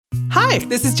Hi,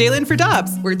 this is Jalen for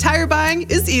Dobbs, where tire buying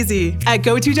is easy. At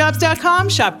GoToDobbs.com,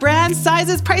 shop brands,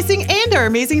 sizes, pricing, and our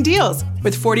amazing deals.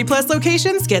 With 40-plus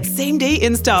locations, get same-day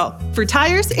install. For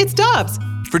tires, it's Dobbs.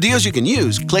 For deals you can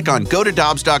use, click on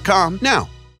GoToDobbs.com now.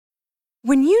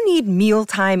 When you need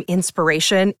mealtime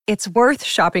inspiration, it's worth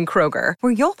shopping Kroger,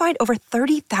 where you'll find over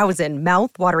 30,000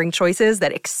 mouth-watering choices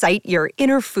that excite your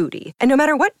inner foodie. And no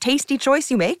matter what tasty choice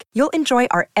you make, you'll enjoy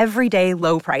our everyday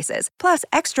low prices, plus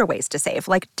extra ways to save,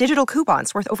 like digital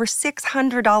coupons worth over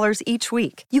 $600 each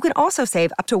week. You can also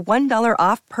save up to $1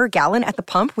 off per gallon at the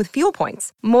pump with fuel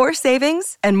points. More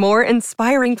savings and more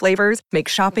inspiring flavors make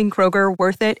shopping Kroger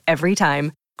worth it every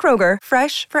time. Kroger,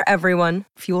 fresh for everyone.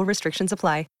 Fuel restrictions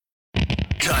apply.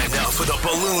 Time now for the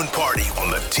balloon party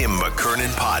on the Tim McKernan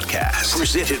podcast.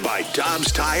 Presented by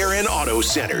Dobbs Tire and Auto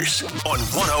Centers on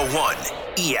 101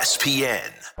 ESPN.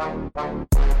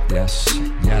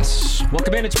 Yes.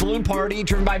 Welcome in. It's Balloon Party,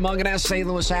 driven by Munganess, St.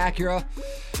 Louis Acura,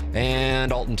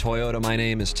 and Alton Toyota. My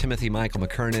name is Timothy Michael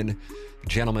McKernan. The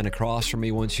gentleman across from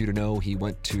me wants you to know he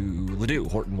went to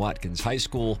Ladue, Horton Watkins High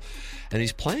School, and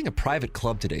he's playing a private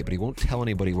club today, but he won't tell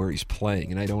anybody where he's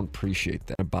playing, and I don't appreciate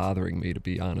that. It's bothering me, to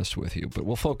be honest with you, but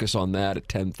we'll focus on that at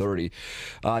 10:30.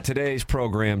 Today's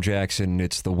program, Jackson,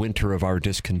 it's the winter of our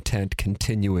discontent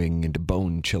continuing into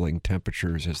bone-chilling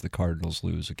temperatures as the Cardinals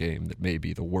lose a game that may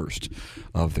be the worst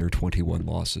of their 21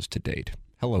 losses to date.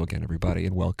 Hello again, everybody,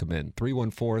 and welcome in.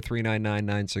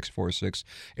 314-399-9646,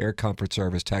 Air Comfort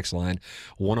Service text line,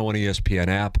 101 ESPN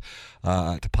app,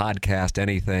 to podcast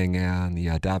anything on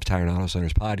the Dobbs Tire and Auto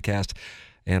Centers podcast,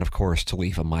 and, of course, to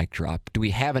leave a mic drop. Do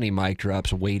we have any mic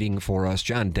drops waiting for us?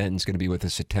 John Denton's going to be with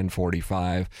us at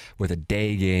 10:45 with a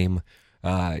day game.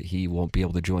 He won't be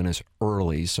able to join us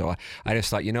early, so I just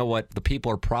thought, you know what, the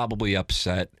people are probably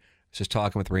upset. Just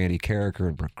talking with Randy Carricker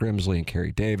and Brooke Grimsley and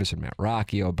Kerry Davis and Matt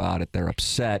Rocchio about it. They're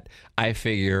upset. I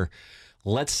figure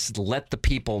let's let the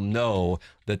people know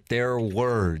that their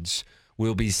words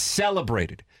will be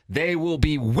celebrated. They will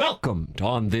be welcomed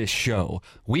on this show.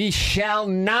 We shall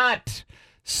not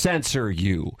censor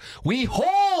you. We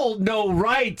hold no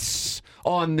rights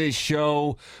on this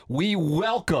show. We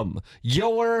welcome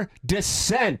your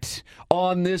dissent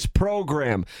on this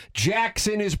program.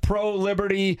 Jackson is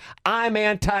pro-liberty. I'm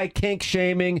anti-kink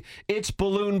shaming. It's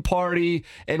Balloon Party,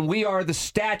 and we are the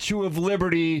Statue of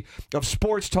Liberty of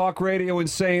sports talk radio in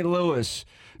St. Louis.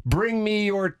 Bring me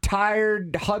your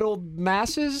tired, huddled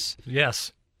masses.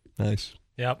 Yes. Nice.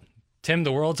 Yep. Tim,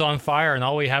 the world's on fire, and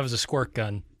all we have is a squirt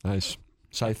gun. Nice.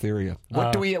 Cytheria.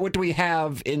 What do we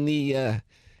have in the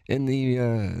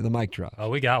mic drop? Oh,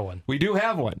 we got one. We do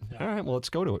have one. Yeah. All right, well, let's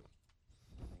go to it.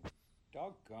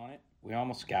 Doggone it. We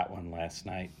almost got one last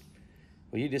night.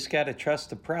 Well, you just got to trust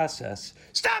the process.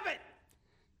 Stop it!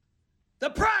 The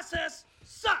process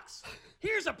sucks.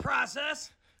 Here's a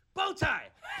process. Bowtie,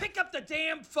 pick up the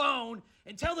damn phone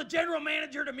and tell the general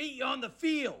manager to meet you on the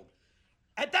field.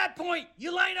 At that point,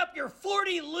 you line up your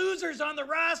 40 losers on the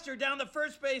roster down the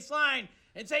first base line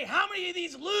and say, how many of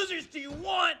these losers do you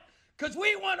want? Because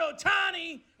we want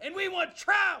Ohtani, and we want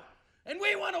Trout, and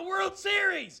we want a World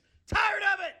Series. Tired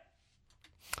of it.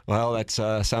 Well, that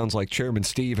sounds like Chairman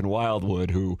Steve in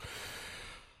Wildwood, who,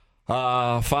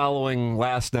 following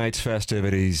last night's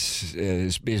festivities,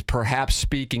 is perhaps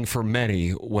speaking for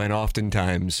many when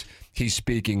oftentimes he's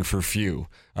speaking for few.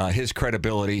 His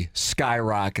credibility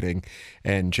skyrocketing.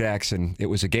 And Jackson, it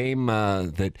was a game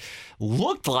that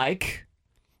looked like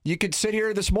you could sit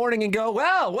here this morning and go,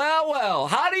 well,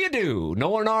 how do you do?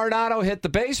 Nolan Arenado hit the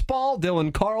baseball.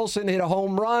 Dylan Carlson hit a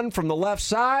home run from the left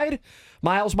side.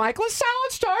 Miles Michaelis,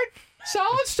 solid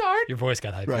start. Your voice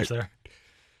got high pitched there.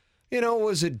 You know,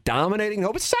 was it dominating?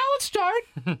 No, but solid start.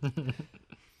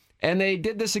 And they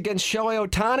did this against Shohei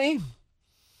Ohtani.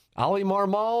 Oli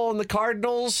Marmol and the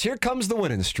Cardinals. Here comes the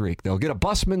winning streak. They'll get a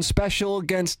busman special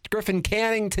against Griffin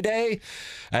Canning today,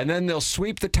 and then they'll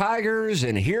sweep the Tigers,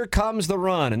 and here comes the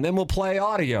run. And then we'll play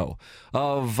audio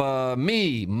of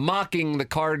me mocking the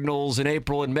Cardinals in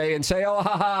April and May and say,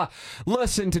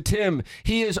 listen to Tim.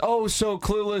 He is oh so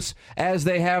clueless, as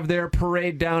they have their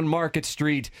parade down Market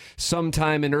Street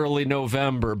sometime in early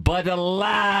November. But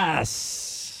alas...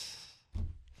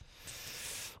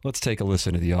 Let's take a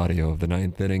listen to the audio of the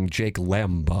ninth inning. Jake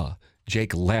Lamba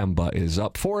is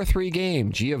up 4-3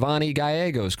 game. Giovanni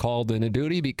Gallegos called into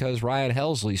duty because Ryan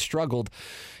Helsley struggled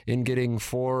in getting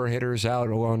 4 hitters out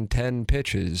on 10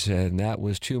 pitches, and that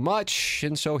was too much.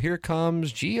 And so here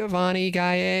comes Giovanni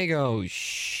Gallegos.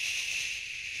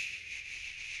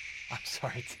 I'm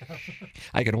sorry, Tim.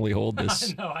 I can only hold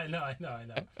this. I know.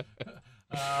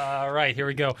 All right, here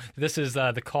we go. This is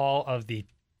the call of the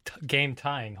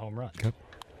game-tying home run. Okay.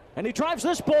 And he drives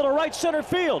this ball to right center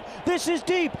field. This is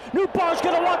deep. Newbar's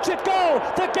going to watch it go.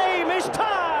 The game is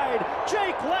tied.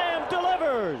 Jake Lamb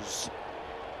delivers.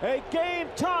 A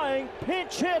game-tying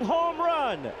pinch hit home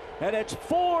run. And it's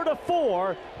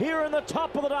 4-4 here in the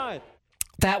top of the ninth.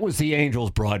 That was the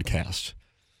Angels broadcast.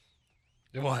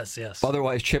 It was, yes.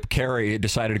 Otherwise, Chip Carey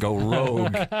decided to go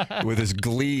rogue with his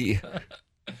glee.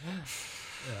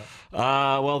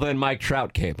 Well, then Mike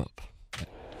Trout came up.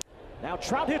 Now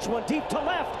Trout hits one deep to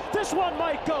left. This one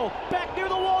might go back near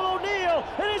the wall. O'Neal,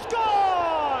 and it's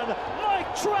gone!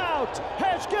 Mike Trout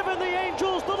has given the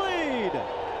Angels the lead.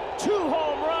 2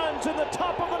 home runs in the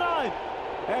top of the ninth.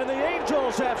 And the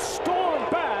Angels have stormed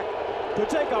back to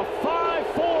take a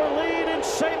 5-4 lead in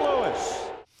St.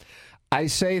 Louis. I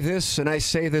say this, and I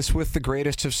say this with the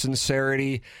greatest of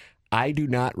sincerity. I do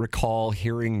not recall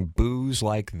hearing boos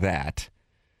like that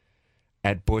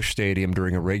at Busch Stadium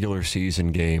during a regular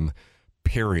season game,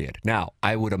 period. Now,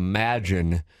 I would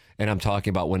imagine, and I'm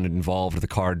talking about when it involved the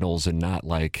Cardinals and not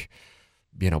like,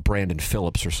 Brandon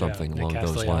Phillips or something along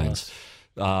those lines.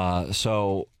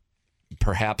 So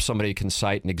perhaps somebody can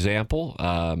cite an example.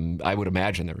 I would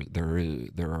imagine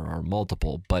there are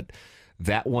multiple, but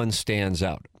that one stands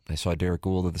out. I saw Derek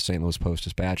Gould of the St. Louis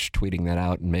Post-Dispatch tweeting that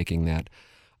out and making that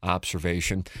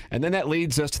observation. And then that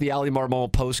leads us to the Ali Marmol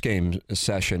postgame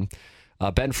session.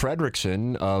 Ben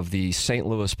Frederickson of the St.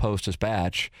 Louis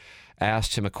Post-Dispatch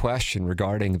asked him a question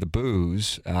regarding the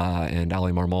boos, and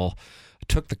Ali Marmol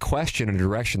took the question in a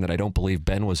direction that I don't believe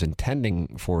Ben was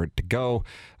intending for it to go.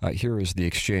 Here is the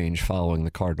exchange following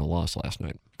the Cardinal loss last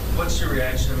night. What's your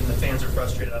reaction? I mean, the fans are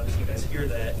frustrated. Obviously, you guys hear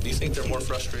that. Do you think they're more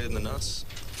frustrated than us?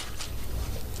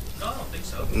 No, I don't think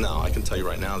so. No, I can tell you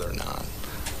right now they're not.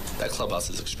 That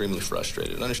clubhouse is extremely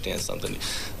frustrated. And understand something.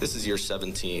 This is year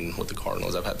 17 with the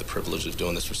Cardinals. I've had the privilege of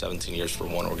doing this for 17 years for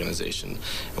one organization.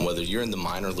 And whether you're in the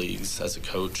minor leagues as a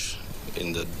coach,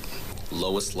 in the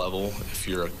lowest level, if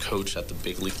you're a coach at the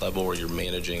big league level or you're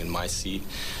managing in my seat,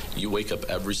 you wake up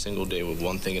every single day with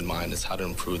one thing in mind, is how to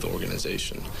improve the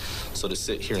organization. So to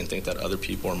sit here and think that other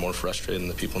people are more frustrated than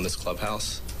the people in this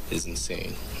clubhouse is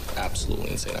insane.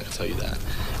 Absolutely insane, I can tell you that.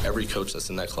 Every coach that's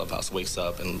in that clubhouse wakes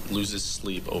up and loses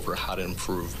sleep over how to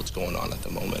improve what's going on at the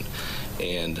moment.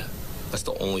 And that's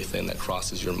the only thing that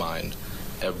crosses your mind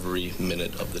every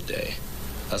minute of the day.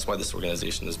 That's why this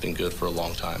organization has been good for a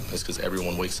long time, is because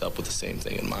everyone wakes up with the same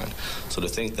thing in mind. So to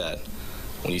think that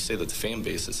when you say that the fan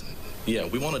base is, yeah,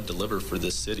 we want to deliver for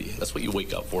this city. That's what you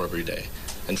wake up for every day.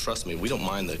 And trust me, we don't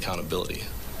mind the accountability.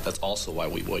 That's also why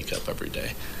we wake up every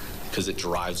day, because it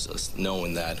drives us,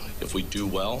 knowing that if we do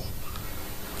well,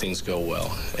 things go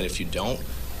well. And if you don't,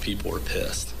 people are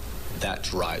pissed. That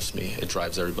drives me. It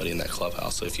drives everybody in that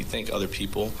clubhouse. So if you think other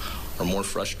people are more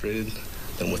frustrated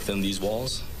than within these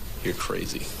walls, you're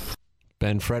crazy.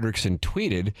 Ben Frederickson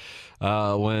tweeted,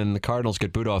 when the Cardinals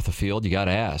get booed off the field, you got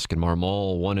to ask. And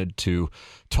Marmol wanted to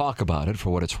talk about it. For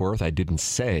what it's worth, I didn't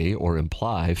say or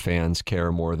imply fans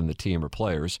care more than the team or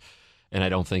players. And I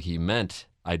don't think he meant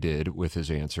I did with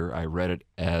his answer. I read it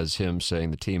as him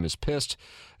saying the team is pissed,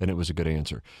 and it was a good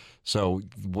answer. So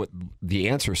what the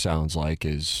answer sounds like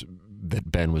is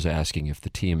that Ben was asking if the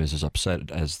team is as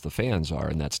upset as the fans are,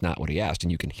 and that's not what he asked.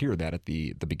 And you can hear that at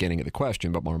the beginning of the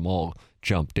question, but Marmol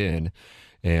jumped in,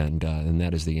 and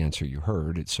that is the answer you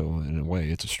heard. So in a way,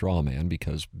 it's a straw man,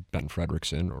 because Ben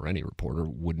Frederickson or any reporter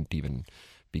wouldn't even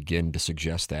begin to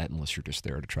suggest that unless you're just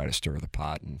there to try to stir the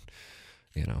pot and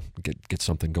get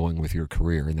something going with your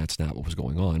career, and that's not what was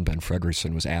going on. Ben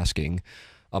Frederickson was asking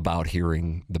about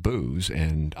hearing the boos,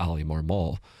 and Ali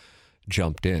Marmol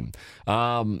jumped in.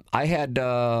 I had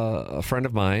a friend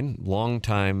of mine,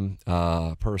 longtime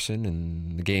person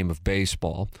in the game of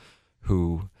baseball,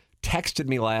 who texted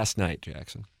me last night,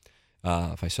 Jackson.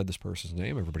 If I said this person's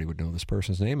name, everybody would know this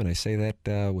person's name, and I say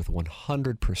that with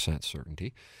 100%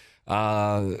 certainty.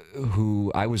 I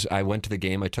went to the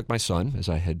game. I took my son, as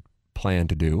I had planned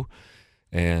to do,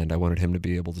 and I wanted him to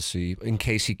be able to see, in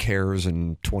case he cares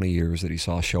in 20 years that he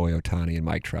saw Shohei Ohtani and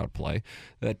Mike Trout play,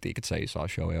 that he could say he saw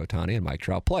Shohei Ohtani and Mike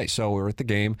Trout play. So we're at the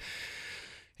game,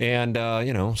 and,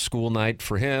 school night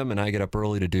for him, and I get up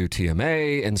early to do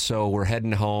TMA, and so we're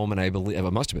heading home, and I believe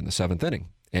it must have been the 7th inning,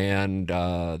 and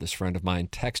this friend of mine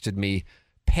texted me,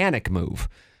 "Panic move."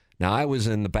 Now, I was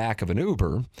in the back of an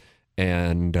Uber,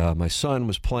 and my son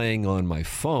was playing on my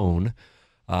phone,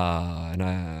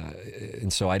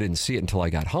 and so I didn't see it until I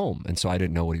got home, and so I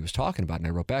didn't know what he was talking about. And I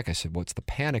wrote back, I said, "What's the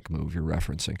panic move you're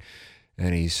referencing?"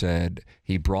 And he said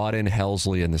he brought in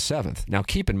Helsley in the 7th. Now,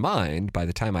 keep in mind, by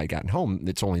the time I'd gotten home,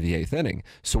 it's only the 8th inning,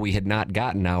 so we had not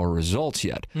gotten our results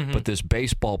yet. Mm-hmm. But this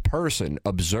baseball person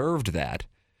observed that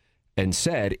and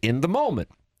said, in the moment,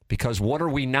 Because what are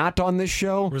we not on this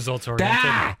show?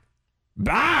 Results-oriented.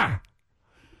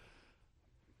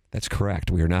 That's correct.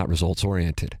 We are not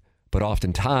results-oriented. But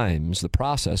oftentimes, the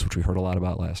process, which we heard a lot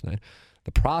about last night,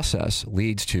 the process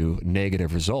leads to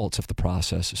negative results if the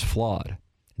process is flawed.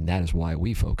 And that is why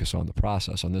we focus on the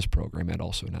process on this program and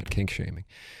also not kink shaming.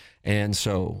 And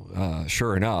so,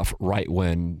 sure enough, right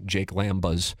when Jake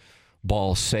Lamba's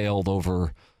ball sailed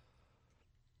over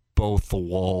both the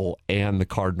wall and the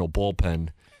Cardinal bullpen,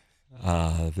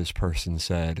 this person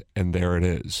said, and there it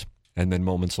is. And then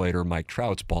moments later, Mike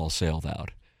Trout's ball sailed out.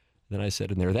 Then I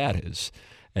said, and there that is.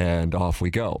 And off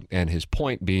we go. And his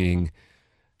point being,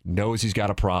 knows he's got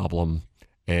a problem,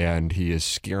 and he is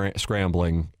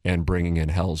scrambling and bringing in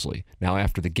Helsley. Now,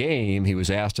 after the game, he was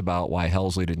asked about why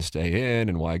Helsley didn't stay in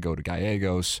and why go to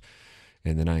Gallegos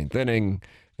in the 9th inning.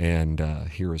 And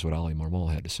here is what Ali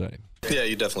Marmol had to say. Yeah,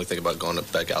 you definitely think about going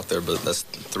back out there, but that's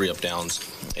 3 up downs.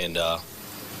 And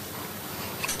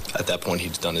at that point,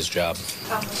 he's done his job.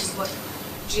 Just what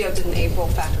Gio did in April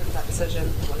factor into that decision,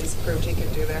 what he's proved he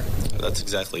can do there? That's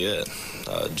exactly it.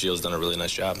 Gio's done a really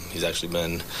nice job. He's actually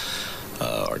been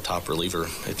our top reliever.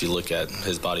 If you look at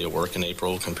his body of work in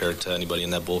April compared to anybody in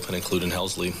that bullpen, including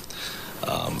Helsley,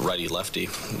 righty-lefty,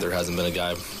 there hasn't been a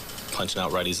guy punching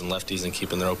out righties and lefties and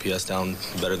keeping their OPS down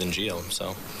better than Gio.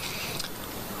 So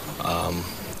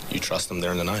you trust him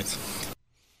there in the 9th.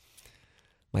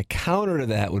 My counter to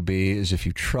that would be is if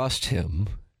you trust him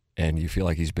and you feel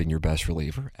like he's been your best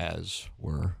reliever, as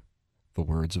were the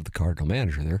words of the Cardinal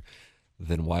manager there,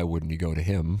 then why wouldn't you go to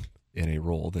him in a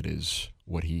role that is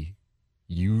what he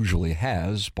usually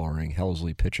has, barring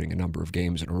Helsley pitching a number of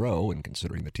games in a row, and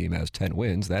considering the team has 10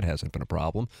 wins, that hasn't been a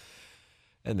problem.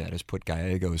 And that is put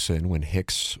Gallegos in when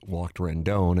Hicks walked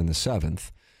Rendon in the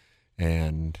 7th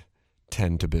and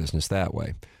tend to business that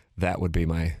way. That would be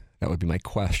my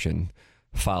question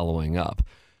following up,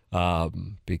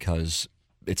 because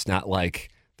it's not like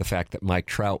the fact that Mike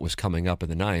Trout was coming up in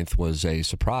the 9th was a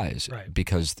surprise, right?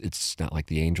 Because it's not like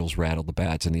the Angels rattled the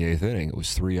bats in the 8th inning. It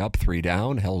was 3 up, 3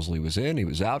 down. Helsley was in. He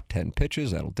was out. 10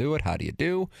 pitches. That'll do it. How do you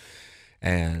do?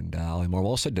 And Ali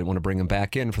Marmol said didn't want to bring him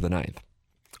back in for the 9th.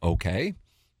 Okay,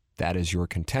 that is your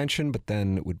contention, but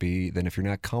then it would be, then if you're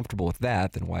not comfortable with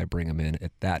that, then why bring him in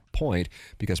at that point?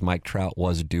 Because Mike Trout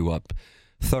was due up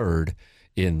 3rd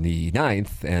in the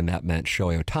 9th, and that meant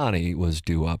Shohei Ohtani was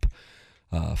due up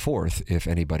 4th. If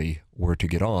anybody were to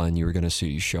get on, you were going to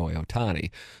see Shohei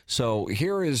Ohtani. So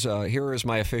here is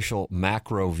my official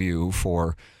macro view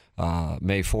for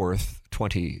May 4th,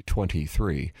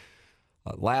 2023.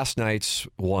 Last night's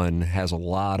one has a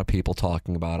lot of people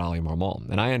talking about Ali Marmol,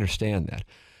 and I understand that.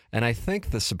 And I think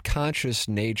the subconscious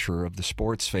nature of the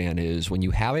sports fan is when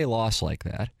you have a loss like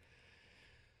that,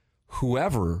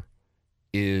 whoever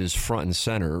is front and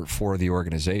center for the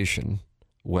organization,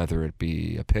 whether it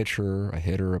be a pitcher, a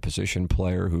hitter, a position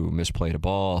player who misplayed a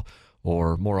ball,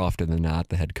 or more often than not,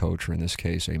 the head coach, or in this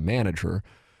case, a manager,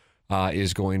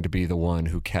 is going to be the one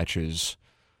who catches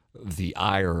the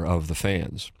ire of the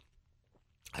fans.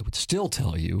 I would still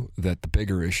tell you that the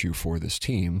bigger issue for this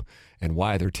team and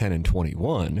why they're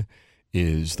 10-21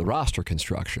 is the roster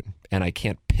construction. And I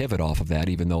can't pivot off of that,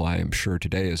 even though I am sure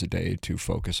today is a day to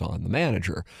focus on the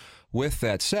manager. With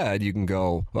that said, you can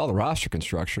go, well, the roster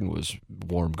construction was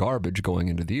warm garbage going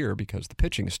into the year because the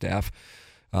pitching staff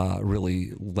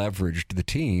really leveraged the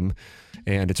team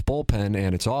and its bullpen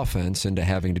and its offense into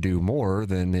having to do more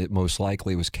than it most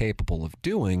likely was capable of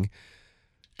doing,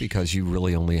 because you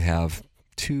really only have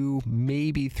 2,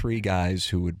 maybe 3 guys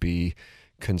who would be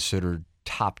considered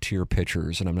top-tier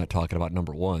pitchers, and I'm not talking about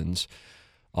number ones,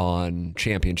 on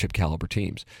championship caliber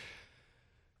teams.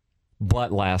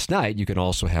 But last night, you can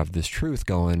also have this truth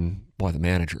going, boy, the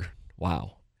manager,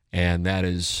 wow. And that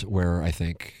is where I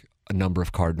think a number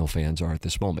of Cardinal fans are at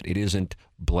this moment. It isn't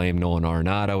blame Nolan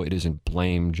Arenado. It isn't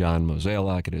blame John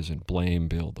Mozeliak. It isn't blame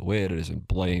Bill DeWitt. It isn't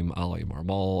blame Ali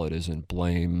Marmol. It isn't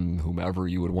blame whomever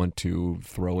you would want to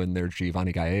throw in there,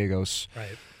 Giovanni Gallegos.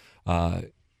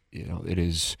 Right. It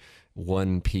is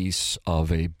one piece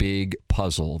of a big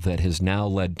puzzle that has now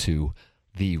led to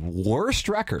the worst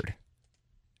record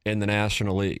in the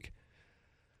National League.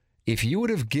 If you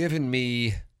would have given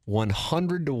me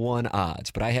 100-1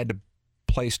 odds, but I had to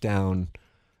place down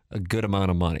a good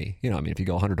amount of money. If you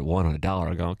go 100-1 on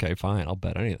 $1, I go, okay, fine, I'll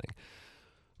bet anything.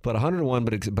 But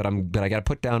 100-1, but I got to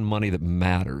put down money that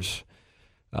matters.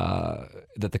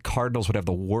 That the Cardinals would have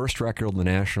the worst record in the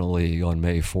National League on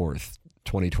May 4th,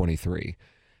 2023.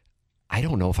 I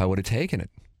don't know if I would have taken it.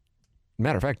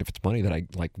 Matter of fact, if it's money that I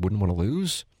wouldn't want to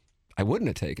lose, I wouldn't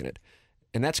have taken it.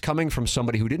 And that's coming from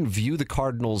somebody who didn't view the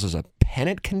Cardinals as a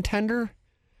pennant contender,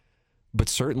 but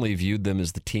certainly viewed them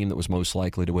as the team that was most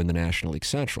likely to win the National League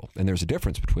Central. And there's a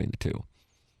difference between the two.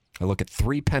 I look at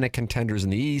 3 pennant contenders in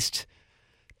the East,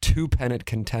 2 pennant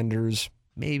contenders,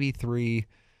 maybe 3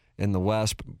 in the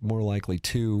West, but more likely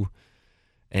 2.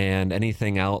 And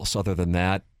anything else other than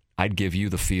that, I'd give you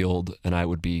the field, and I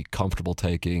would be comfortable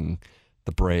taking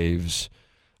the Braves,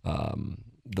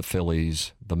 the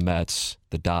Phillies, the Mets,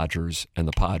 the Dodgers, and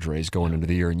the Padres going into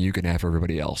the year, and you can have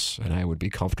everybody else, and I would be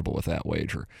comfortable with that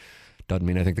wager. Doesn't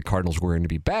mean I think the Cardinals were going to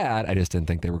be bad. I just didn't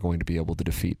think they were going to be able to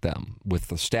defeat them with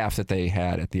the staff that they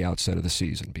had at the outset of the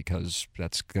season, because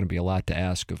that's going to be a lot to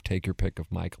ask of take your pick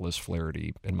of Michaelis,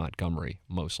 Flaherty, and Montgomery,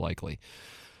 most likely,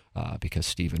 because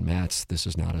Steven Matz, this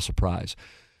is not a surprise.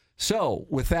 So,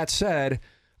 with that said,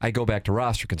 I go back to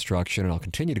roster construction, and I'll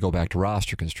continue to go back to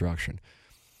roster construction.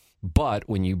 But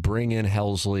when you bring in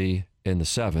Helsley in the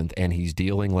 7th, and he's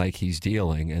dealing like he's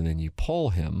dealing, and then you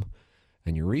pull him,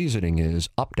 and your reasoning is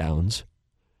up-downs,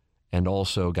 and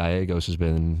also Gallegos has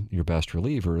been your best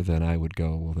reliever, then I would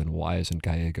go, well, then why isn't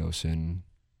Gallegos in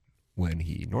when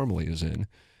he normally is in,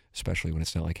 especially when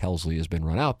it's not like Helsley has been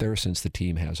run out there since the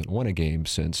team hasn't won a game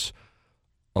since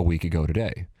a week ago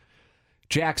today.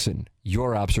 Jackson,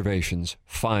 your observations.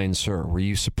 Fine, sir. Were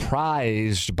you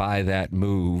surprised by that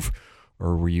move,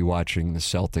 or were you watching the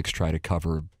Celtics try to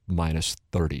cover minus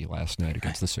 30 last night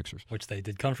against the Sixers? Which they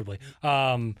did comfortably.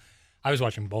 I was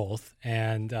watching both,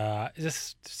 and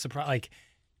just surprised. Like,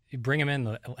 you bring him in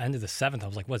the end of the 7th. I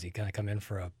was like, was he going to come in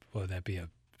for would that be a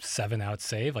 7-out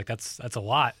save? Like, that's a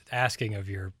lot asking of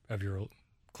your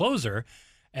closer.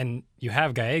 And you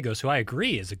have Gallegos, who I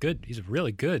agree he's a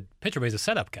really good pitcher, but he's a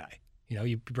setup guy. You know,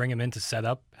 you bring him in to set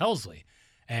up Helsley.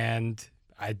 And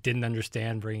I didn't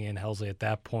understand bringing in Helsley at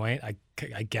that point.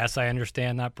 I guess I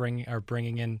understand not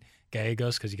bringing in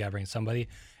Gallegos because you got to bring somebody.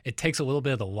 It takes a little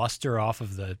bit of the luster off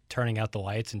of the turning out the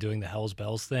lights and doing the Hells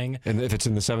Bells thing. And if it's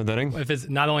in the 7th inning? If it's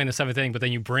not only in the 7th inning, but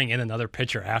then you bring in another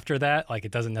pitcher after that, like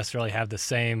it doesn't necessarily have the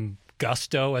same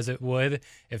gusto as it would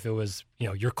if it was,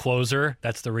 your closer.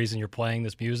 That's the reason you're playing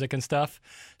this music and stuff.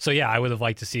 So, yeah, I would have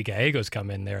liked to see Gallegos come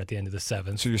in there at the end of the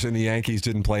 7th. So you're saying the Yankees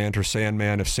didn't play Enter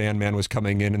Sandman if Sandman was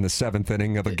coming in the 7th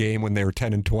inning of a game when they were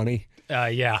 10-20?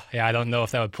 Yeah, I don't know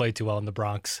if that would play too well in the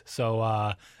Bronx. So,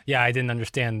 I didn't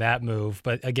understand that move.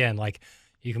 But, again, like,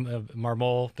 you can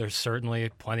Marmol, there's certainly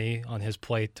plenty on his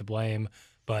plate to blame.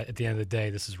 But at the end of the day,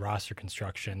 this is roster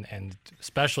construction, and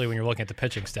especially when you're looking at the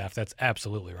pitching staff, that's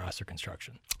absolutely roster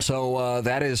construction. So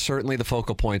that is certainly the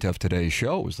focal point of today's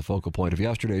show. It was the focal point of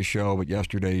yesterday's show, but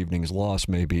yesterday evening's loss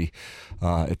may be,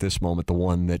 at this moment, the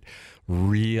one that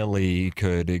really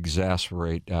could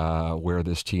exacerbate where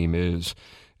this team is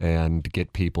and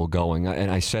get people going.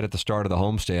 And I said at the start of the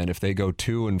homestand, if they go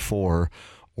 2-4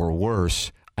 or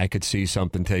worse, I could see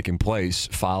something taking place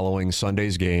following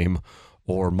Sunday's game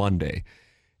or Monday.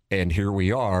 And here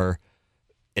we are.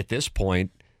 At this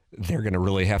point, they're going to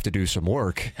really have to do some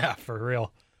work. Yeah, for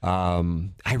real. By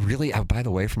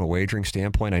the way, from a wagering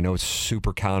standpoint, I know it's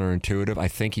super counterintuitive. I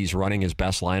think he's running his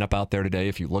best lineup out there today.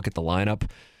 If you look at the lineup,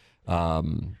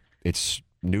 it's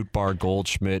Nootbaar,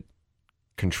 Goldschmidt,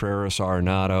 Contreras,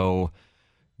 Arenado,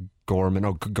 Gorman,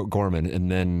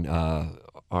 and then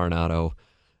Arenado,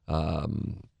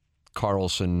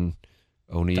 Carlson,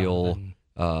 O'Neill,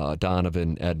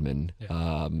 Donovan, Edman,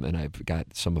 and I've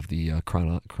got some of the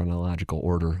chronological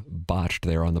order botched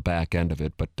there on the back end of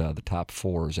it, but the top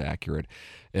 4 is accurate.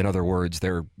 In other words,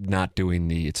 they're not doing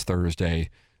it's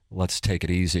Thursday, let's take it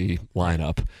easy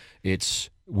lineup. It's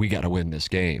we got to win this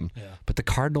game. Yeah. But the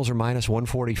Cardinals are minus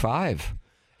 145.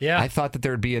 Yeah. I thought that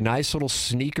there'd be a nice little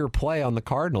sneaker play on the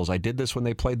Cardinals. I did this when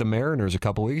they played the Mariners a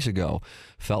couple weeks ago.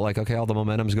 Felt like, okay, all the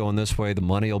momentum's going this way. The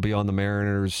money will be on the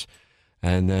Mariners.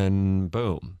 And then,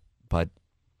 boom. But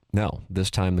no,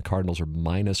 this time the Cardinals are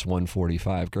minus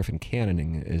 145. Griffin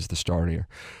Canning is the starter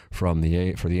for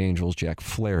the Angels. Jack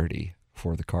Flaherty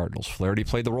for the Cardinals. Flaherty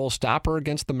played the role stopper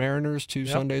against the Mariners 2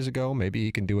 Sundays ago. Maybe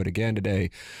he can do it again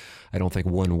today. I don't think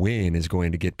one win is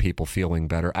going to get people feeling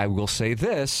better. I will say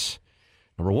this.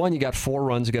 Number 1, you got 4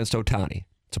 runs against Ohtani.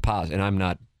 It's a positive. And I'm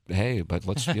not, but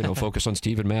let's focus on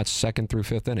Steven Matz 2nd through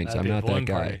 5th innings. I'm not that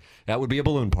guy. Party. That would be a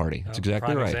balloon party. That's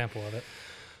exactly right. Example of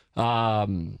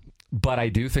it. But I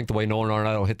do think the way Nolan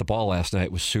Arenado hit the ball last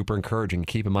night was super encouraging.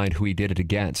 Keep in mind who he did it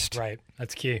against. Right.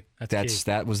 That's key.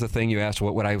 That was the thing you asked,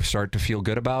 what would I start to feel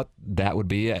good about? That would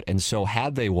be it. And so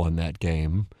had they won that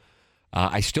game,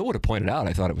 I still would have pointed out,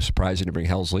 I thought it was surprising to bring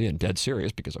Helsley in, dead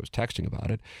serious, because I was texting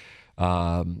about it.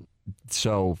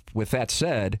 So with that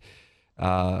said,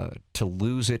 to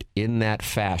lose it in that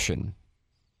fashion,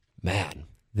 man,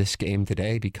 this game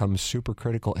today becomes super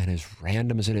critical, and as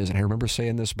random as it is, and I remember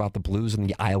saying this about the Blues and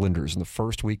the Islanders in the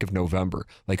first week of November.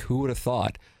 Like, who would have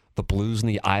thought the Blues and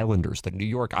the Islanders, the New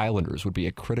York Islanders, would be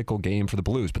a critical game for the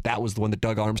Blues? But that was the one that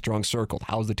Doug Armstrong circled.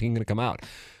 How's the team going to come out?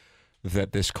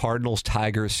 That this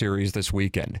Cardinals-Tigers series this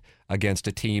weekend against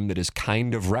a team that is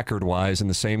kind of record-wise in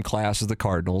the same class as the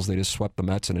Cardinals. They just swept the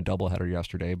Mets in a doubleheader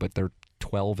yesterday, but they're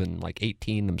 12 and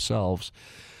 18 themselves.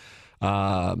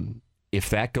 If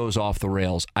that goes off the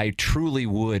rails, I truly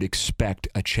would expect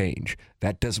a change.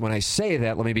 That does. When I say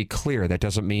that, let me be clear. That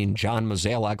doesn't mean John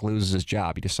Mozeliak loses his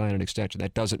job. He just signed an extension.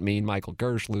 That doesn't mean Michael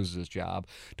Gersh loses his job.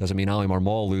 Doesn't mean Ali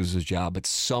Marmol loses his job. But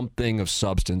something of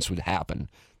substance would happen.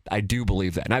 I do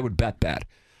believe that, and I would bet that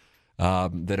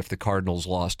if the Cardinals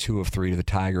lost 2 of 3 to the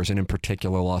Tigers, and in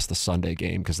particular lost the Sunday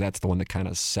game, because that's the one that kind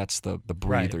of sets the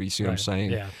breather. Right, You see what I'm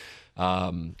saying? Yeah.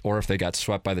 Or if they got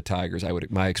swept by the Tigers,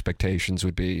 my expectations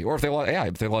would be, or if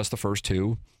they lost the first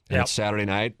 2, and it's Saturday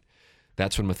night,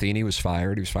 that's when Matheny was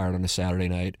fired. He was fired on a Saturday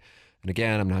night. And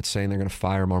again, I'm not saying they're going to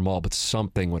fire Marmol, but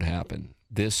something would happen.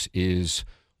 This is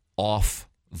off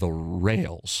the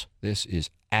rails. This is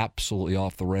absolutely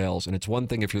off the rails. And it's one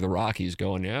thing if you're the Rockies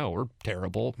going, yeah, we're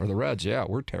terrible, or the Reds, yeah,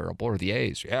 we're terrible, or the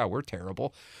A's, yeah, we're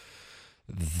terrible.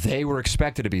 They were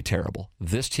expected to be terrible.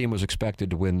 This team was expected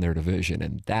to win their division,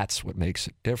 and that's what makes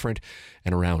it different.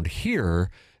 And around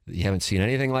here, you haven't seen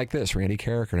anything like this. Randy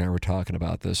Carricker and I were talking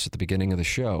about this at the beginning of the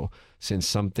show since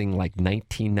something like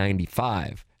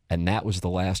 1995, and that was the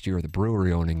last year of the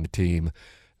Brewery owning the team.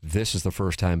 This is the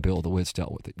first time Bill DeWitt's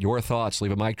dealt with it. Your thoughts,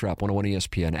 leave a mic drop, 101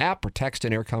 ESPN app, or text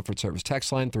in Air Comfort Service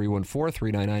text line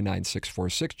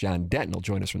 314-399-9646. John Denton will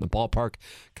join us from the ballpark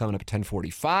coming up at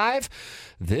 10:45.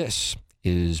 This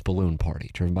is Balloon Party,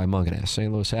 driven by Munganess,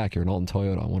 St. Louis Acura, and Alton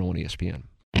Toyota on 101 ESPN.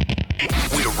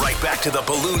 We're right back to the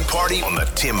Balloon Party on the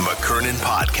Tim McKernan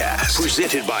Podcast.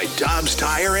 Presented by Dobbs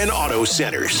Tire and Auto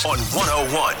Centers on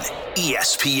 101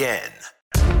 ESPN.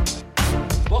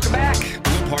 Welcome back.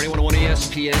 Balloon Party 101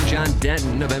 ESPN. John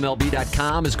Denton of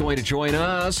MLB.com is going to join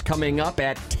us coming up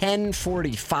at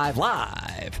 10:45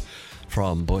 live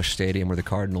from Busch Stadium, where the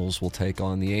Cardinals will take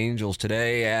on the Angels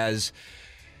today as,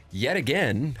 yet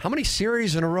again, how many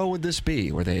series in a row would this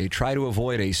be where they try to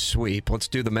avoid a sweep? Let's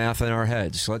do the math in our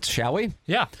heads. Shall we?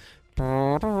 Yeah.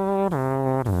 5,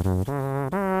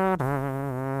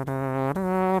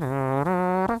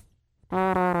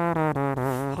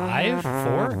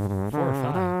 4 or 5.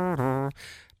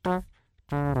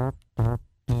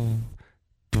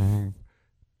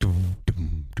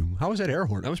 How was that air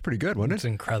horn? That was pretty good, wasn't it? It's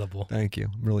incredible. Thank you.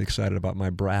 I'm really excited about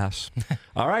my brass.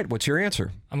 All right, what's your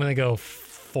answer? I'm going to go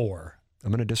 4.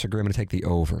 I'm going to disagree. I'm going to take the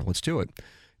over. Let's do it.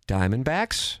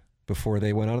 Diamondbacks, before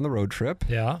they went on the road trip.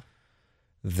 Yeah.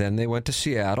 Then they went to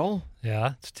Seattle.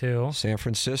 Yeah, it's 2. San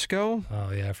Francisco.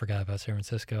 Oh, yeah, I forgot about San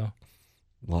Francisco.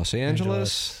 Los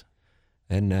Angeles.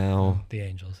 And now the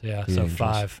Angels. Yeah, the so Angels.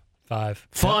 5.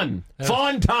 Fun. Yeah.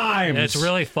 Fun times. It's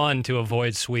really fun to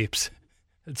avoid sweeps.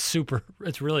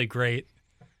 It's really great.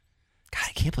 God,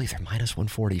 I can't believe they're minus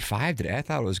 145 today. I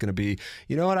thought it was going to be,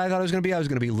 you know what I thought it was going to be? I was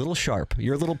going to be a little sharp.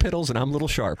 You're little Piddles and I'm little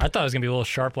sharp. I thought it was going to be a little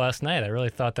sharp last night. I really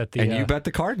thought that And you bet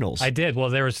the Cardinals. I did. Well,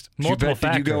 there was multiple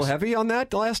factors. Did you go heavy on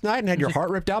that last night and had your heart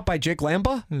ripped out by Jake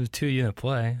Lamba? It was a 2-unit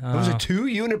play. It was a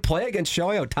 2-unit play against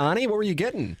Shohei Ohtani? What were you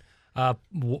getting?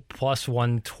 Plus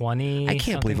 120. I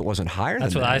can't believe it wasn't higher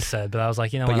That's than what that. I said, but I was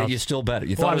like, you know but what? Yet you still bet it.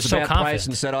 You Well, thought I it was was a so bad confident. price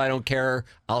and said, oh, I don't care.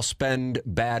 I'll spend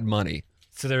bad money.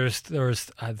 So there was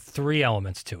 3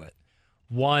 elements to it.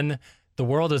 One, the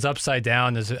world is upside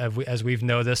down as we've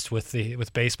noticed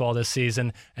with baseball this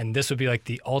season, and this would be like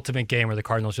the ultimate game where the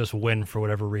Cardinals just win for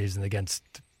whatever reason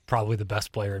against probably the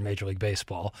best player in Major League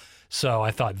Baseball. So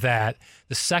I thought that.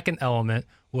 The second element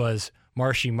was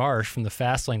Marshy Marsh from the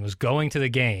Fast Lane was going to the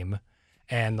game,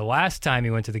 and the last time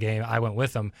he went to the game, I went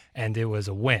with him, and it was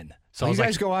a win. So You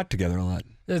guys go out together a lot.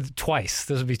 Twice.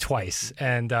 This would be twice.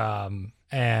 And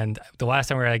the last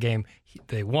time we were at a game,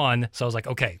 they won. So I was like,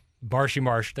 okay, Marshy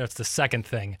Marsh, that's the second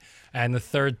thing. And the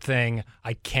third thing,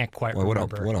 I can't quite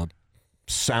remember. What a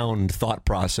sound thought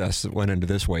process that went into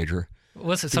this wager.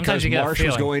 Listen, sometimes you get Marsh a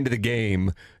feeling. was going to the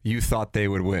game, you thought they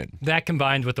would win. That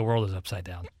combined with the world is upside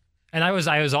down. And I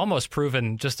was almost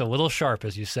proven just a little sharp,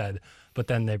 as you said, but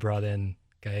then they brought in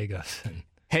Gallegos.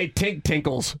 Hey,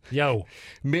 Tinkles. Yo.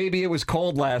 Maybe it was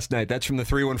cold last night. That's from the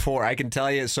 314. I can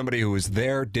tell you as somebody who was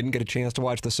there, didn't get a chance to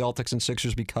watch the Celtics and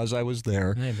Sixers because I was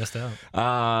there. Yeah, you missed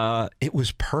out. It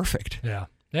was perfect. Yeah.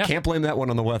 Can't blame that one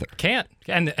on the weather. Can't.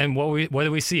 And what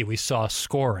did we see? We saw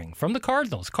scoring from the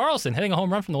Cardinals. Carlson hitting a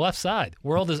home run from the left side.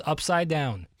 World is upside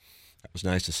down. That was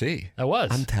nice to see. That was.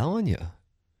 I'm telling you.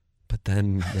 But but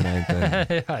then yeah,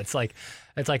 it's like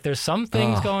there's some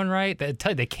things going right.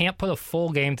 They can't put a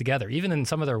full game together. Even in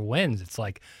some of their wins, it's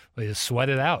like they just sweat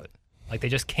it out. Like they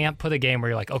just can't put a game where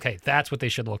you're like, okay, that's what they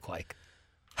should look like.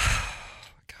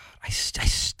 I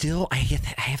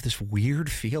have this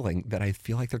weird feeling that I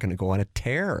feel like they're going to go on a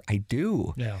tear. I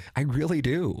do. Yeah. I really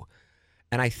do.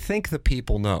 And I think the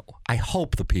people know. I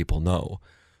hope the people know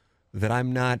that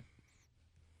I'm not.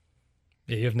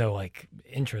 Yeah, you have no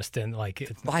interest in I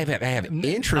have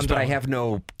interest, but I have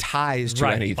no ties to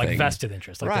anything. Like vested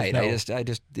interest. Right. I just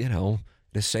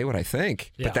just say what I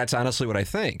think. Yeah. But that's honestly what I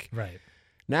think. Right.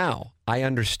 Now, I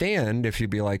understand if you'd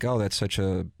be like, oh, that's such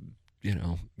a,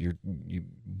 you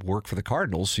work for the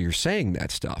Cardinals, so you're saying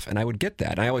that stuff. And I would get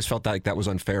that. And I always felt like that was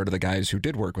unfair to the guys who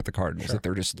did work with the Cardinals, that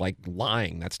they're just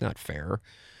lying. That's not fair.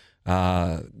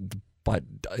 But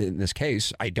in this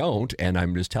case, I don't, and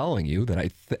I'm just telling you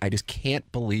that I just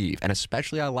can't believe, and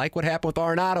especially I like what happened with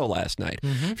Arenado last night.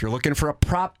 Mm-hmm. If you're looking for a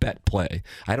prop bet play,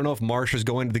 I don't know if Marsh is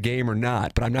going to the game or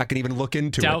not, but I'm not going to even look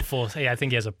into Doubtful. Yeah, I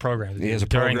think he has a program. He has a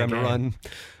program to run.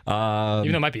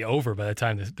 Even though it might be over by the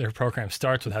time their program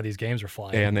starts with how these games are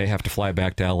flying. And they have to fly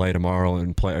back to L.A. tomorrow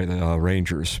and play the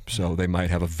Rangers, so they might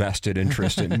have a vested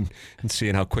interest in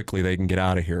seeing how quickly they can get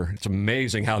out of here. It's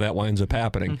amazing how that winds up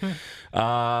happening.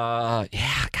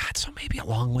 Yeah, God, so maybe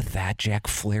along with that, Jack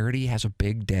Flaherty has a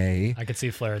big day. I could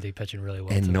see Flaherty pitching really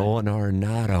well and tonight. Nolan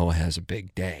Arenado has a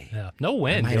big day. Yeah, no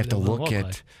win. I might have to look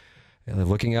at...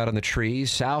 Looking out on the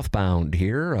trees southbound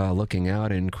here, looking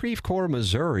out in Creve Coeur,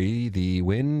 Missouri, the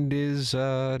wind is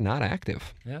not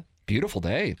active. Yeah. Beautiful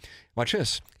day. Watch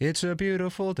this. It's a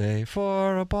beautiful day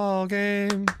for a ball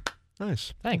game.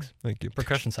 Nice. Thanks. Thank you.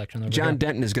 Percussion section over John here.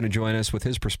 Denton is going to join us with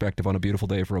his perspective on a beautiful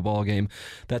day for a ball game.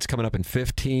 That's coming up in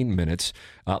 15 minutes.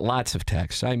 Lots of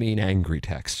texts. I mean angry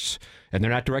texts. And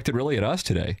they're not directed really at us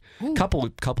today.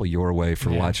 Couple your way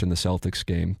for watching the Celtics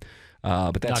game.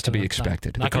 But that's to be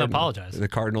expected. Not going to apologize. The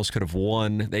Cardinals could have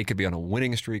won. They could be on a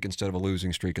winning streak instead of a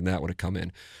losing streak, and that would have come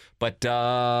in. But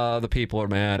the people are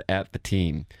mad at the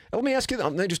team. Let me ask you,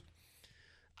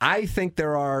 I think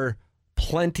there are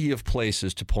plenty of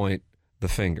places to point the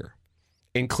finger,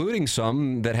 including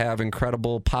some that have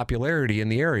incredible popularity in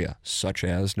the area, such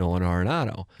as Nolan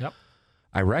Arenado. Yep.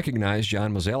 I recognize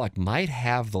John Mozeliak might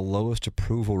have the lowest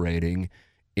approval rating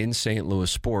in St. Louis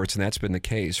sports, and that's been the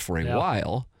case for a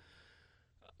while.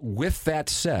 With that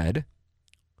said,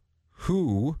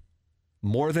 who,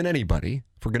 more than anybody,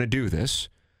 if we're going to do this,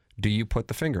 do you put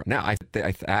the finger on? Now,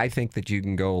 I think that you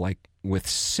can go with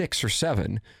 6 or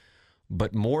 7,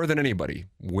 but more than anybody,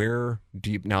 where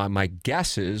do you... Now, my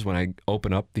guess is when I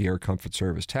open up the Air Comfort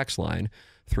Service text line,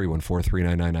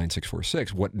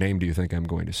 314-399-9646, what name do you think I'm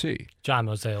going to see? John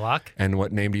Mozeliak. And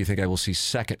what name do you think I will see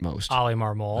second most? Ollie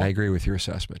Marmol. I agree with your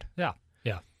assessment. Yeah.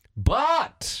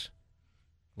 But...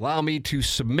 allow me to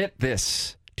submit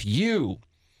this to you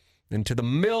and to the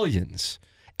millions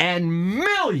and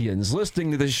millions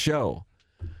listening to this show.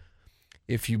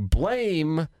 If you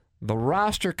blame the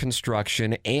roster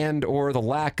construction and or the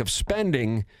lack of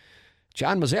spending,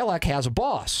 John Mozeliak has a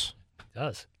boss. He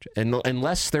does. And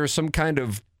unless there's some kind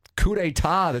of coup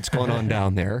d'etat that's going on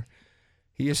down there,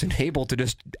 he isn't able to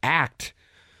just act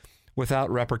without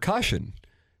repercussion.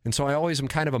 And so I always am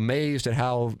kind of amazed at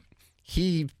how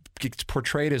he gets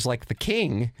portrayed as like the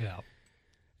king. Yeah.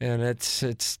 And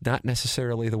it's not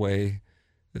necessarily the way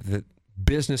that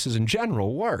businesses in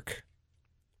general work.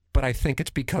 But I think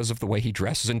it's because of the way he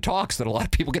dresses and talks that a lot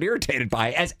of people get irritated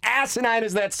by, as asinine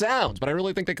as that sounds. But I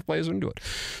really think that plays into it.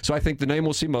 So I think the name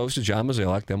we'll see most is John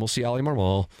Mozeliak. Then we'll see Ollie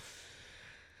Marmol.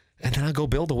 And then I'll go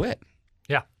Bill DeWitt.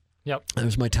 Yeah. Yep. That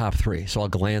was my top 3. So I'll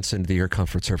glance into the Air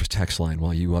Comfort Service text line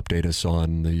while you update us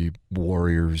on the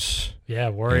Warriors. Yeah,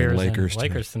 Warriors and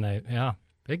Lakers tonight. Yeah.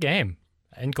 Big game.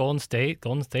 And Golden State.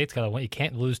 Golden State's got to win. You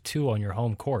can't lose 2 on your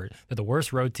home court. They're the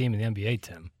worst road team in the NBA,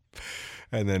 Tim.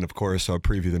 And then, of course, I'll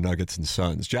preview the Nuggets and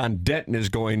Suns. John Denton is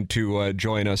going to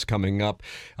join us coming up.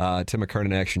 Tim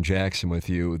McKernan, Action Jackson with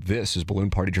you. This is Balloon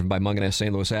Party, driven by Munganess,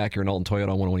 St. Louis Acura, and Alton Toyota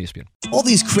on 101 ESPN. All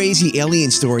these crazy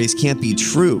alien stories can't be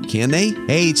true, can they?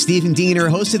 Hey, it's Stephen Diener,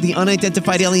 host of the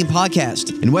Unidentified Alien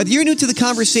Podcast. And whether you're new to the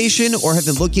conversation or have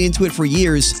been looking into it for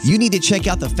years, you need to check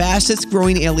out the fastest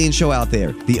growing alien show out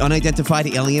there, the Unidentified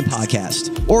Alien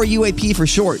Podcast, or UAP for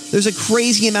short. There's a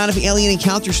crazy amount of alien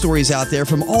encounter stories out there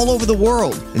from all over the world.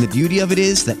 And the beauty of it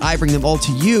is that I bring them all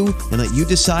to you and let you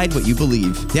decide what you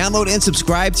believe. Download and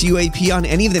subscribe to UAP on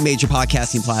any of the major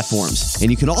podcasting platforms. And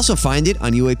you can also find it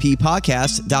on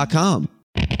UAPpodcast.com.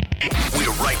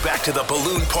 We're right back to the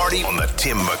Balloon Party on the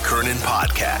Tim McKernan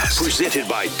Podcast. Presented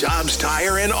by Dobbs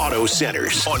Tire and Auto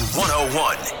Centers on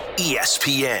 101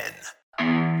 ESPN.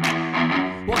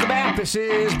 Welcome back. This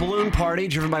is Balloon Party,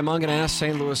 driven by Munganess,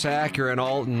 St. Louis Acura, and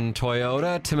Alton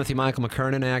Toyota. Timothy Michael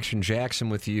McKernan, Action Jackson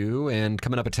with you. And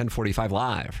coming up at 10:45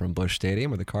 live from Busch Stadium,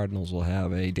 where the Cardinals will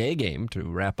have a day game to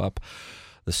wrap up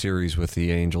the series with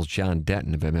the Angels. John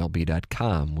Denton of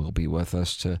MLB.com will be with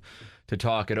us to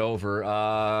talk it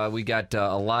over. We got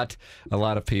a lot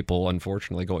of people,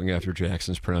 unfortunately, going after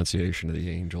Jackson's pronunciation of the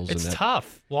Angels. It's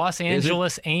tough. Los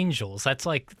Angeles Angels. That's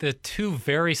like the two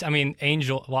very. I mean,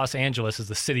 Los Angeles is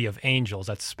the city of angels.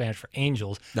 That's Spanish for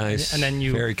angels. Nice. And then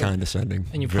you very condescending.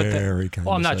 And you put very condescending.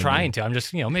 Well, I'm not trying to. I'm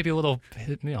just maybe a little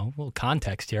little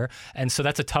context here. And so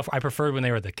that's a tough. I preferred when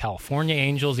they were the California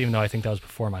Angels, even though I think that was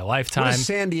before my lifetime. What does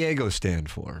San Diego stand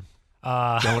for?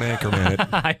 Don't anchorman it.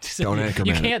 Don't anchorman it.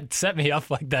 You can't set me up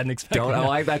like that and expect.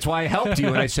 That's why I helped you,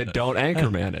 and I said don't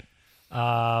anchorman it.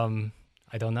 I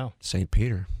don't know. St.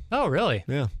 Peter. Oh, really?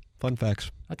 Yeah. Fun facts.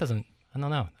 I don't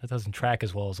know. That doesn't track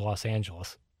as well as Los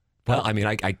Angeles. Well, I mean,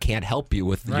 I can't help you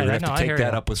with. Right, you're going to have to take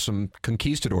that up with some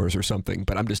conquistadors or something.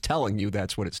 But I'm just telling you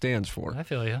that's what it stands for. I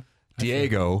feel you.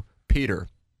 Diego, Peter.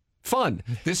 Fun.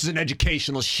 This is an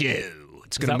educational show.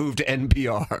 It's going to move to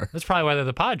NPR. That's probably why they're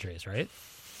the Padres, right?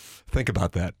 Think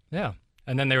about that. Yeah.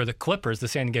 And then they were the Clippers, the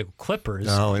San Diego Clippers.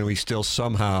 No, and we still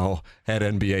somehow had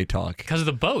NBA talk. Because of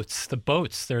the boats. The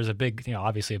boats. There's a big,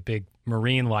 obviously a big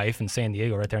marine life in San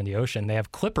Diego right there in the ocean. They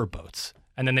have Clipper boats.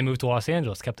 And then they moved to Los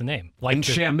Angeles, kept the name.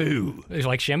 Shamu.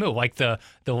 Like Shamu. Like the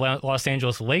Los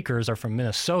Angeles Lakers are from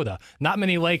Minnesota. Not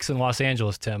many lakes in Los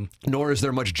Angeles, Tim. Nor is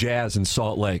there much jazz in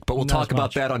Salt Lake. But we'll talk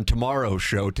about that on tomorrow's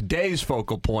show. Today's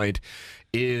focal point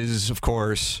is, of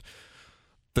course,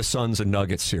 the Suns and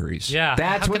Nuggets series. Yeah.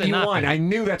 That's what you want. I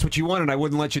knew that's what you wanted. I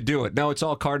wouldn't let you do it. No, it's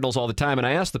all Cardinals all the time. And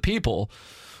I asked the people,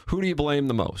 who do you blame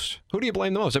the most? Who do you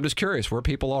blame the most? I'm just curious where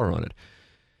people are on it.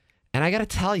 And I got to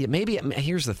tell you,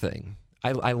 here's the thing.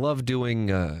 I love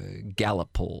doing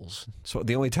Gallup polls. So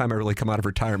the only time I really come out of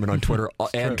retirement on Twitter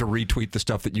and to retweet the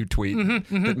stuff that you tweet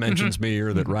that mentions me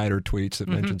or that Ryder tweets that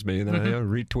mentions me. And then I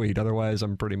retweet. Otherwise,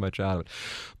 I'm pretty much out of it.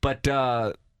 But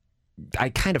I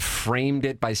kind of framed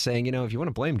it by saying, if you want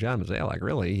to blame John Mozeliak,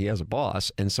 really, he has a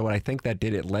boss. And so what I think that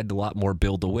did, it led to a lot more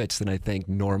Bill DeWitts than I think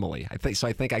normally. I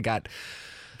think I got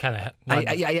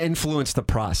I influenced the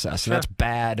process. And that's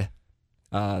bad.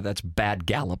 That's bad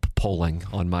Gallup polling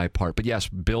on my part. But yes,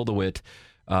 Bill DeWitt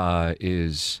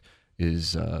is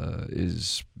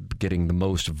getting the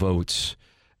most votes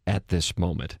at this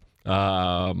moment.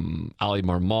 Ali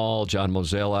Marmol, John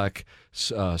Mozeliak,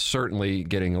 certainly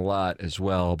getting a lot as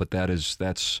well, but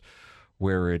that's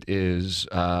where it is.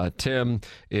 Tim,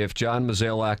 if John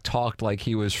Mozeliak talked like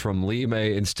he was from Lime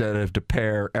instead of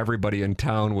DePere, everybody in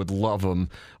town would love him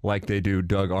like they do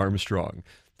Doug Armstrong.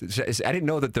 I didn't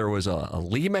know that there was a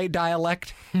Lime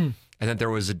dialect and that there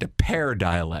was a DePere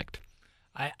dialect.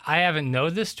 I haven't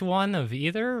noticed one of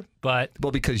either, but...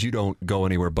 Well, because you don't go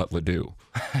anywhere but Ladue.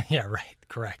 Yeah, right.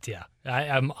 Correct, yeah.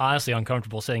 I'm honestly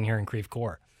uncomfortable sitting here in Creve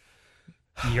Coeur,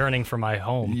 yearning for my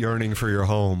home. Yearning for your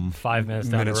home. 5 minutes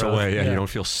down the road. Away. Yeah, you don't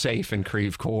feel safe in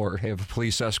Creve Coeur. Have a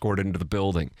police escort into the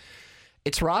building.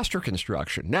 It's roster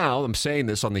construction. Now, I'm saying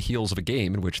this on the heels of a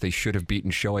game in which they should have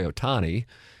beaten Shohei Ohtani.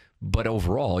 But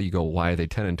overall, you go, why are they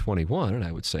 10-21? And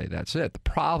I would say that's it. The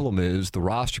problem is the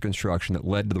roster construction that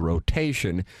led to the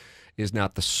rotation is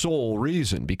not the sole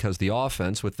reason, because the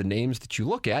offense, with the names that you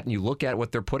look at, and you look at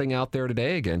what they're putting out there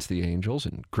today against the Angels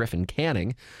and Griffin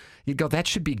Canning, you'd go, that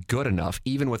should be good enough,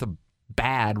 even with a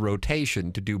bad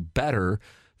rotation, to do better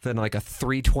than like a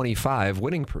 .325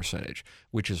 winning percentage,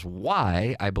 which is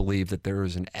why I believe that there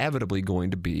is inevitably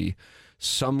going to be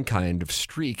some kind of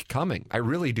streak coming. I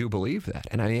really do believe that.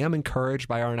 And I am encouraged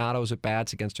by Arenado's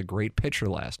at-bats against a great pitcher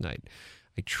last night.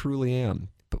 I truly am.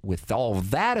 But with all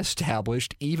that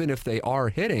established, even if they are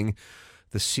hitting,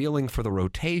 the ceiling for the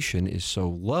rotation is so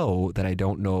low that I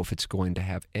don't know if it's going to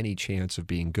have any chance of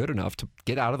being good enough to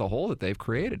get out of the hole that they've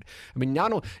created. I mean,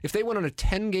 if they went on a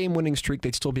 10-game winning streak,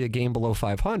 they'd still be a game below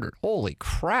 500. Holy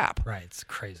crap. Right, it's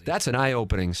crazy. That's an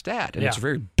eye-opening stat, and it's a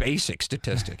very basic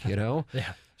statistic, Yeah.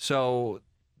 So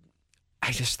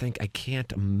I just think I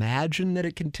can't imagine that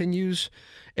it continues.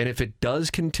 And if it does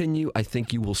continue, I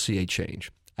think you will see a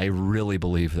change. I really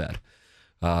believe that.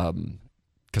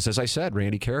 Because as I said,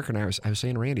 Randy Carrick and I was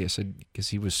saying to Randy, I said, because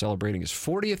he was celebrating his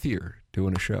 40th year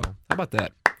doing a show. How about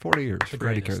that? 40 years for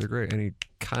Randy Carrick. They're great. Any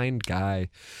kind guy.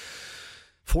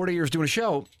 40 years doing a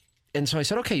show. And so I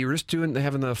said, okay, you were just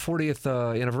having the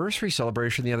 40th anniversary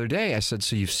celebration the other day. I said,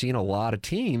 so you've seen a lot of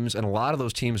teams, and a lot of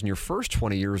those teams in your first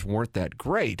 20 years weren't that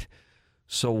great.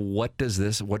 So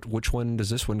which one does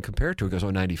this one compare to? He goes,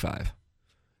 95.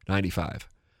 95.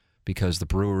 because the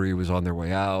brewery was on their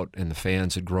way out and the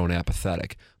fans had grown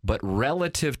apathetic. But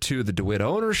relative to the DeWitt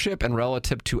ownership and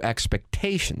relative to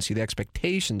expectations, see, the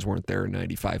expectations weren't there in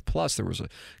 95 plus. There was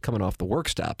coming off the work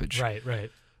stoppage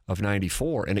of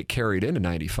 94, and it carried into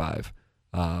 95,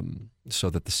 so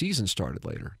that the season started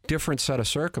later. Different set of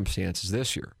circumstances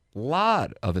this year. A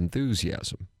lot of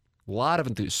enthusiasm.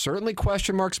 Certainly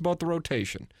question marks about the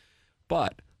rotation,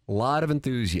 but a lot of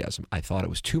enthusiasm. I thought it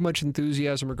was too much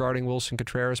enthusiasm regarding Wilson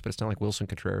Contreras, but it's not like Wilson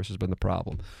Contreras has been the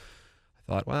problem.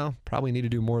 I thought, well, probably need to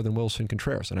do more than Wilson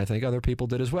Contreras, and I think other people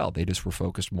did as well. They just were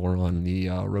focused more on the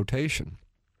rotation.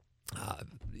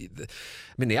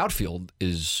 The outfield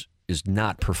is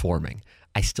not performing.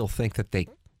 I still think that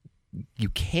you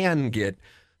can get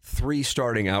 3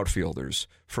 starting outfielders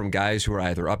from guys who are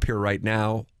either up here right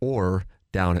now or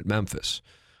down at Memphis.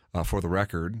 For the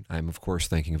record, I'm, of course,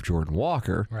 thinking of Jordan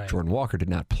Walker. Right. Jordan Walker did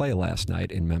not play last night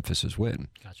in Memphis's win.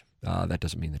 Gotcha. That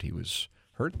doesn't mean that he was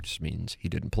hurt. It just means he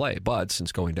didn't play. But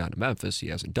since going down to Memphis, he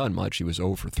hasn't done much. He was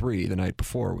 0 for 3 the night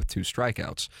before with 2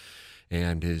 strikeouts.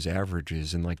 And his average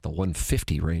is in like the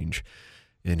 150 range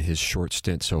in his short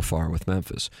stint so far with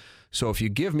Memphis. So if you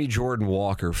give me Jordan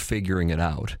Walker figuring it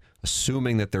out,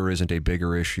 assuming that there isn't a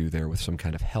bigger issue there with some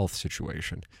kind of health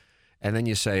situation, and then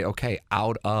you say, okay,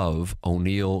 out of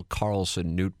O'Neill,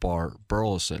 Carlson, Nootbaar,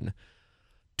 Burleson,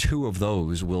 2 of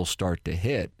those will start to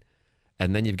hit.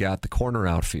 And then you've got the corner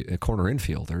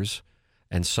infielders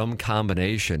and some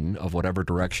combination of whatever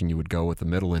direction you would go with the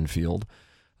middle infield.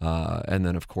 And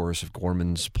then, of course, if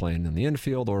Gorman's playing in the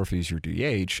infield or if he's your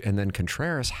DH. And then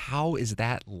Contreras, how is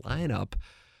that lineup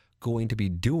going to be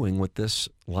doing what this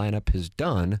lineup has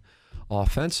done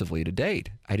offensively to date?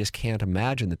 I just can't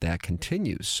imagine that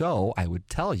continues. So I would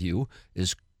tell you,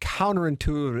 as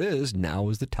counterintuitive it is, now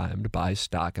is the time to buy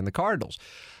stock in the Cardinals.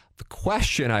 The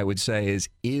question I would say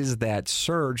is that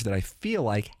surge that I feel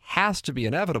like has to be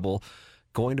inevitable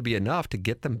going to be enough to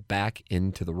get them back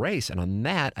into the race? And on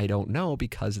that, I don't know,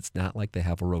 because it's not like they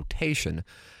have a rotation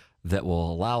that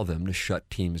will allow them to shut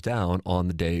teams down on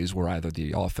the days where either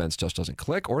the offense just doesn't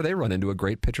click or they run into a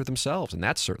great pitcher themselves, and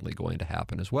that's certainly going to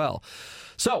happen as well.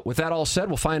 So with that all said,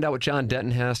 we'll find out what John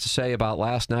Denton has to say about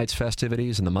last night's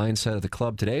festivities and the mindset of the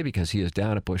club today, because he is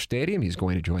down at Busch Stadium. He's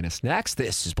going to join us next.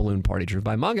 This is Balloon Party, driven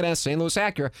by Munganess, St. Louis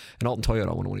Acura, and Alton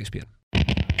Toyota, 101 ESPN.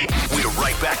 We're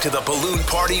right back to the Balloon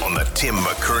Party on the Tim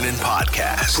McKernan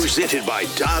Podcast. Presented by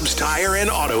Dobbs Tire and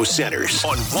Auto Centers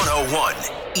on 101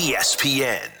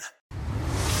 ESPN.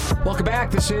 Welcome back.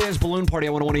 This is Balloon Party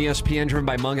on 101 ESPN, driven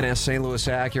by Munganess, St. Louis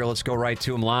Acura. Let's go right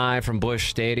to him live from Busch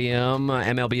Stadium.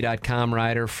 MLB.com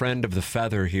writer, friend of the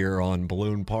feather here on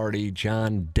Balloon Party,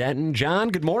 John Denton. John,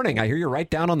 good morning. I hear you're right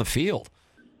down on the field.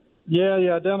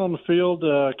 Yeah, down on the field,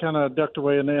 kind of ducked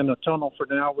away in the tunnel for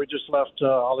now. We just left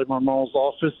Ollie Marmol's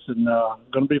office and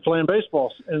going to be playing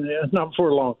baseball not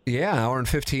for long. Yeah, an hour and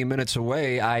 15 minutes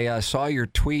away. I saw your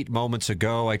tweet moments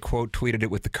ago. I quote tweeted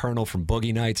it with the Colonel from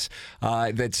Boogie Nights.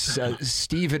 That's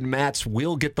Steven Matz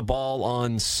will get the ball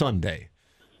on Sunday.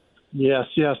 Yes.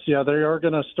 They are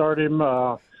going to start him.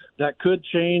 That could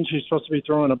change. He's supposed to be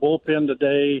throwing a bullpen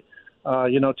today.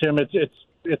 Tim,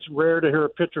 it's rare to hear a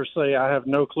pitcher say, I have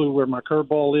no clue where my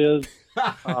curveball is.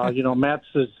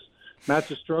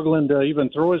 Matz is struggling to even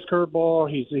throw his curveball.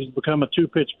 He's become a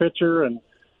 2-pitch pitcher, and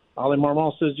Ollie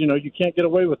Marmol says, you can't get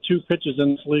away with 2 pitches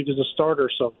in this league as a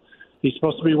starter. So he's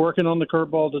supposed to be working on the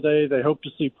curveball today. They hope to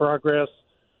see progress.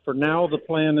 For now, the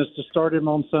plan is to start him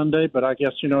on Sunday, but I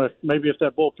guess, if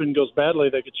that bullpen goes badly,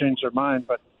 they could change their mind.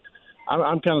 But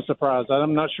I'm kind of surprised.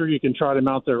 I'm not sure you can trot him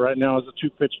out there right now as a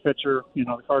 2-pitch pitcher. The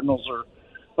Cardinals are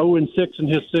 0-6 in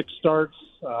his 6 starts.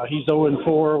 He's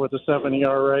 0-4 with a 7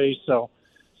 ERA. So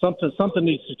something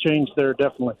needs to change there,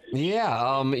 definitely.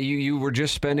 Yeah, you were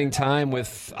just spending time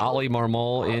with Ollie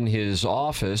Marmol in his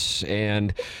office,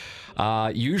 and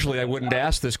usually I wouldn't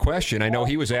ask this question. I know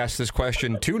he was asked this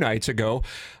question 2 nights ago,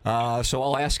 so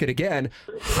I'll ask it again.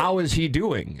 How is he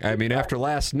doing? I mean, after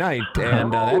last night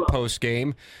and that post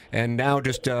game, and now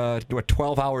just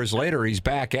 12 hours later, he's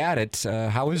back at it.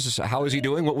 How is he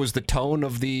doing? What was the tone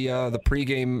of the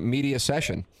pregame media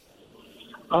session?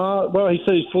 Well, he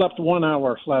said he slept 1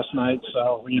 hour last night.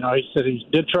 So, he said he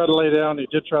did try to lay down. He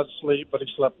did try to sleep, but he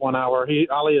slept 1 hour.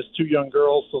 Ollie has 2 young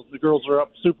girls, so the girls are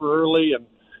up super early, and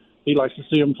he likes to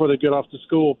see them before they get off to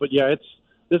school. But, yeah,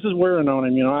 this is wearing on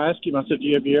him. I asked him, I said,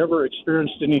 have you ever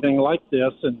experienced anything like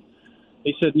this? And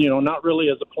he said, not really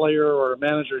as a player or a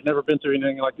manager. He's never been through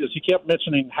anything like this. He kept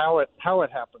mentioning how it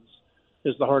happens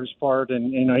is the hardest part.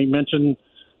 And, he mentioned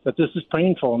that this is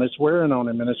painful and it's wearing on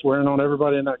him and it's wearing on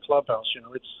everybody in that clubhouse.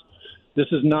 this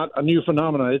is not a new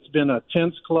phenomenon. It's been a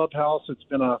tense clubhouse. It's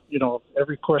been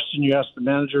every question you ask the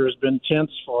manager has been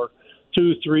tense for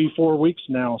 2, 3, 4 weeks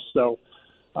now. So,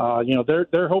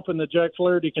 they're hoping that Jack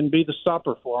Flaherty can be the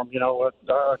stopper for them.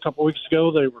 A couple weeks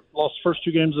ago, they lost the first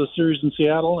 2 games of the series in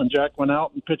Seattle, and Jack went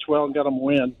out and pitched well and got them a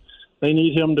win. They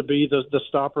need him to be the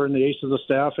stopper and the ace of the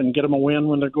staff and get them a win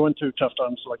when they're going through tough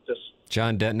times like this.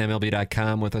 John Denton,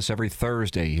 MLB.com, with us every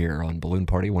Thursday here on Balloon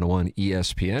Party 101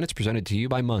 ESPN. It's presented to you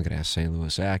by Munganess, St.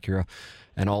 Louis Acura,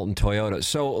 and Alton Toyota.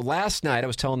 So last night, I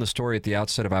was telling the story at the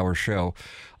outset of our show.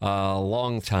 A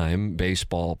longtime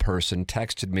baseball person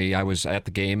texted me. I was at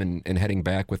the game and heading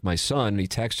back with my son, and he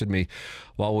texted me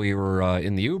while we were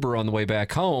in the Uber on the way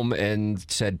back home and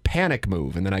said, panic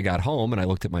move. And then I got home, and I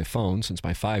looked at my phone, since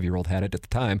my 5-year-old had it at the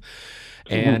time,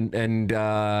 and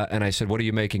I said, what are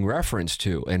you making reference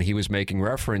to? And he was making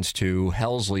reference to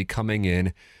Helsley coming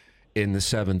in the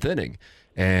 7th inning.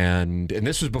 And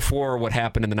this was before what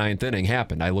happened in the 9th inning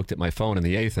happened. I looked at my phone in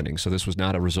the 8th inning, so this was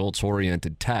not a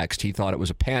results-oriented text. He thought it was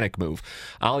a panic move.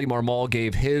 Ali Marmol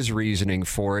gave his reasoning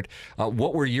for it.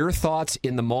 What were your thoughts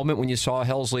in the moment when you saw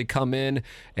Helsley come in,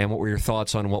 and what were your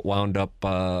thoughts on what wound up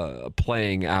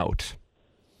playing out?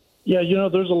 Yeah,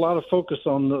 there's a lot of focus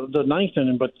on the 9th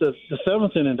inning, but the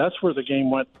 7th inning, that's where the game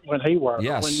went haywire.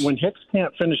 Yes. When Hicks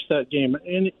can't finish that game,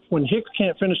 and when Hicks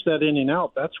can't finish that inning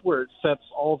out, that's where it sets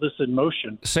all this in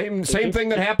motion. Same thing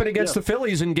that happened against the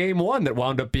Phillies in Game 1 that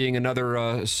wound up being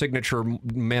another signature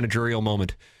managerial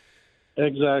moment.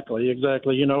 Exactly. And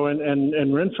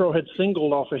Renfroe had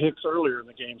singled off of Hicks earlier in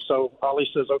the game. So Ali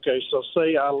says, okay, so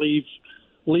say I leave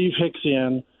Hicks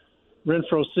in,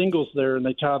 Renfroe singles there, and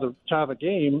they tie the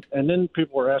game, and then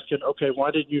people were asking, okay,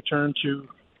 why didn't you turn to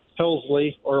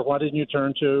Helsley, or why didn't you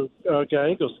turn to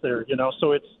Gallegos there?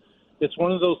 So it's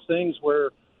one of those things where,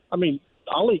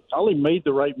 Ali made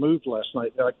the right move last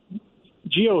night.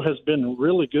 Gio has been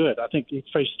really good. I think he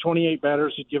faced 28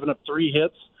 batters. He'd given up 3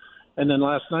 hits, and then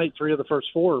last night 3 of the first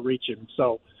 4 reached him.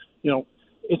 So,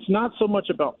 it's not so much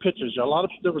about pitches.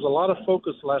 There was a lot of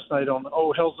focus last night on,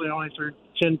 Helsley only threw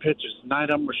 10 pitches, 9 of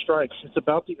them were strikes. It's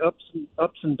about the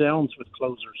ups and downs with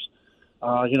closers.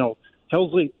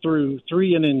 Helsley threw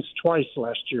 3 innings twice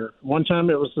last year. One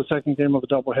time it was the second game of a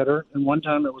doubleheader, and one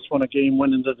time it was when a game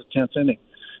went into the 10th inning.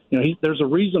 There's a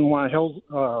reason why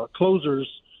closers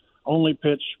only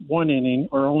pitch 1 inning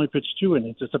or only pitch 2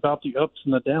 innings. It's about the ups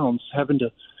and the downs, having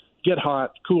to get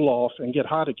hot, cool off, and get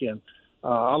hot again.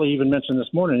 Ali even mentioned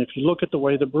this morning, if you look at the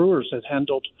way the Brewers had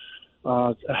handled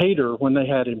Hader when they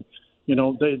had him,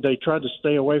 they tried to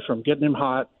stay away from getting him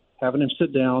hot, having him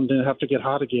sit down, then have to get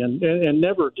hot again, and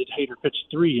never did Hader pitch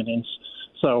 3 innings.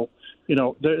 So,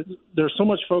 there's so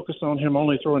much focus on him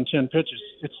only throwing 10 pitches.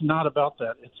 It's not about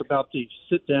that. It's about the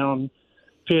sit down,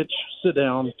 pitch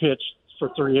for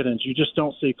 3 innings. You just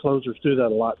don't see closers do that a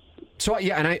lot. So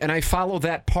yeah, and I follow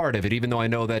that part of it, even though I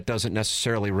know that doesn't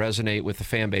necessarily resonate with the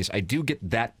fan base. I do get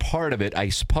that part of it. I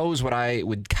suppose what I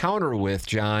would counter with,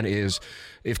 John, is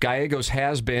if Gallegos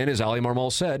has been, as Ali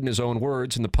Marmol said in his own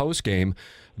words in the postgame,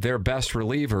 their best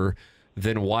reliever,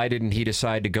 then why didn't he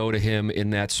decide to go to him in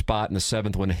that spot in the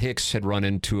 7th when Hicks had run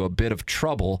into a bit of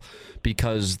trouble?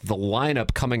 Because the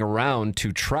lineup coming around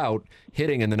to Trout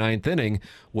hitting in the 9th inning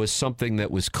was something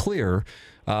that was clear.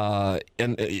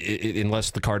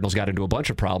 Unless the Cardinals got into a bunch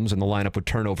of problems and the lineup would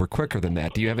turn over quicker than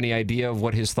that. Do you have any idea of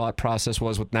what his thought process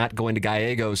was with not going to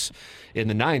Gallegos in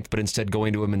the 9th, but instead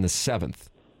going to him in the 7th?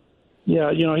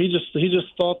 Yeah, he just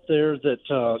thought there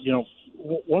that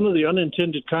one of the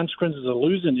unintended consequences of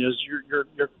losing is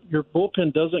your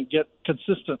bullpen doesn't get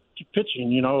consistent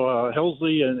pitching.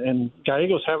 Helsley and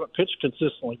Gallegos haven't pitched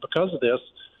consistently because of this.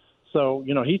 So,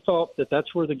 he thought that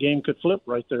that's where the game could flip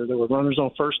right there. There were runners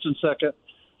on first and second.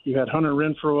 You had Hunter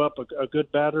Renfroe up, a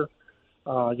good batter.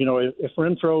 If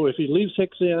Renfroe, if he leaves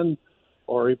Hicks in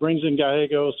or he brings in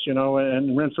Gallegos,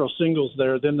 and Renfroe singles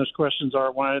there, then there's questions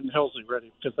are why isn't Helsley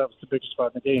ready? Because that was the biggest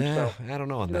spot in the game. So I don't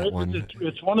know on that one.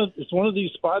 It's one of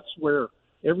these spots where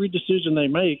every decision they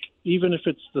make, even if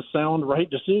it's the sound right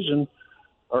decision,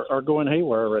 are going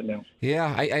haywire right now.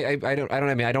 Yeah, I don't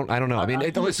know. I mean,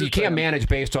 listen, you can't manage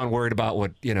based on worried about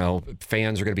what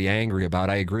fans are going to be angry about.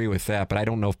 I agree with that, but I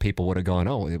don't know if people would have gone,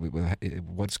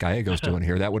 what's Gallegos doing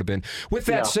here? That would have been. With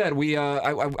that said,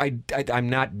 I'm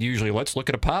not usually let's look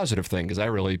at a positive thing because I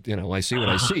really I see what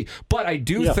I see, but I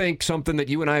do think something that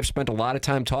you and I have spent a lot of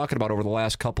time talking about over the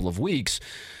last couple of weeks.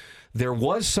 There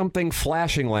was something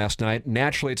flashing last night.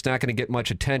 Naturally, it's not going to get much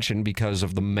attention because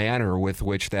of the manner with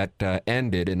which that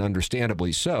ended, and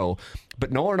understandably so.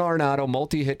 But Nolan Arenado,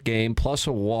 multi-hit game, plus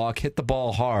a walk, hit the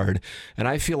ball hard. And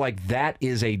I feel like that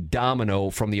is a domino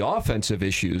from the offensive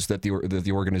issues that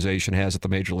the organization has at the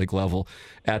major league level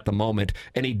at the moment.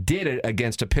 And he did it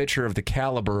against a pitcher of the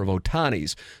caliber of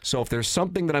Ohtani's. So if there's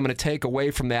something that I'm going to take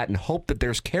away from that and hope that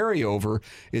there's carryover,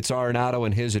 it's Arenado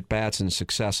and his at-bats and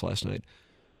success last night.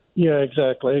 Yeah,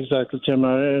 exactly, Tim.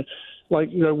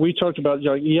 We talked about,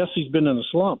 yes, he's been in a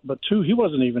slump, but two, he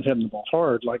wasn't even hitting the ball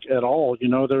hard, at all.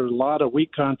 There's a lot of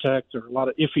weak contact, there are a lot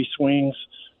of iffy swings.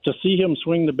 To see him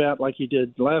swing the bat like he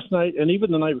did last night, and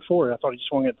even the night before, I thought he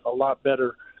swung it a lot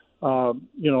better.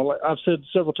 I've said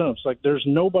several times, there's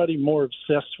nobody more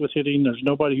obsessed with hitting. There's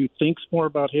nobody who thinks more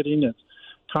about hitting and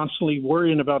constantly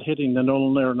worrying about hitting than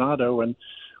Nolan Arenado. And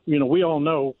we all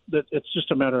know that it's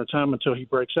just a matter of time until he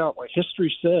breaks out.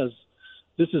 History says,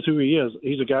 this is who he is.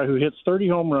 He's a guy who hits 30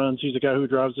 home runs. He's a guy who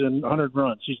drives in 100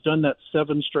 runs. He's done that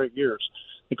 7 straight years.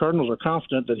 The Cardinals are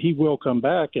confident that he will come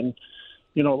back. And,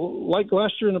 like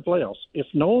last year in the playoffs, if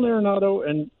Nolan Arenado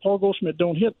and Paul Goldschmidt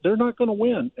don't hit, they're not going to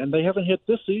win. And they haven't hit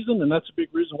this season, and that's a big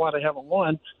reason why they haven't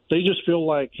won. They just feel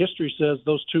like history says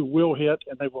those two will hit,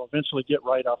 and they will eventually get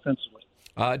right offensively.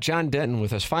 John Denton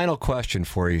with us. Final question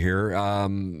for you here.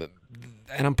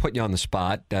 And I'm putting you on the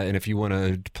spot, and if you want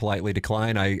to politely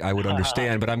decline, I would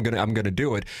understand, but I'm gonna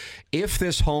do it. If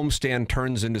this homestand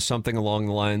turns into something along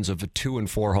the lines of a 2-4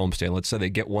 homestand, let's say they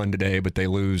get one today, but they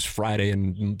lose Friday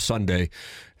and Sunday,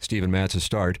 Steven Matz's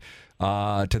start,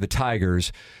 to the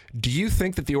Tigers, do you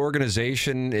think that the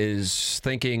organization is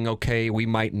thinking, okay, we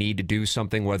might need to do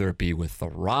something, whether it be with the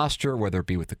roster, whether it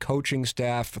be with the coaching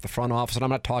staff, with the front office? And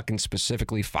I'm not talking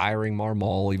specifically firing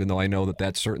Marmol, even though I know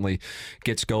that certainly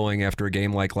gets going after a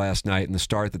game like last night and the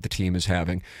start that the team is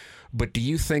having. But do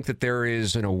you think that there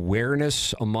is an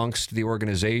awareness amongst the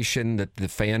organization that the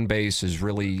fan base is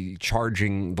really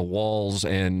charging the walls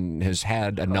and has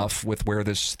had enough with where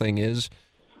this thing is?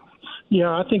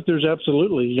 Yeah, I think there's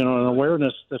absolutely, an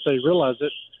awareness that they realize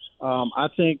it. I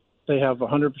think they have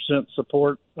 100%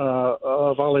 support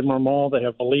of Ali Marmol. They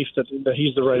have belief that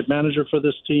he's the right manager for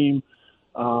this team.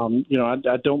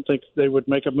 I don't think they would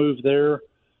make a move there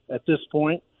at this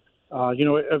point.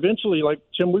 Eventually,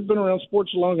 Tim, we've been around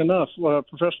sports long enough,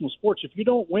 professional sports. If you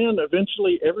don't win,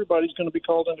 eventually everybody's going to be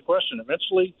called into question.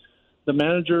 Eventually, the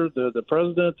manager, the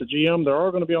president, the GM, they're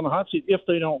all going to be on the hot seat if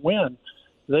they don't win.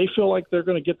 They feel like they're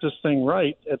going to get this thing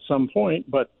right at some point,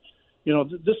 but,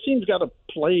 this team's got to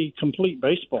play complete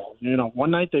baseball.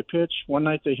 One night they pitch, one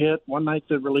night they hit, one night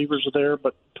the relievers are there,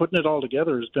 but putting it all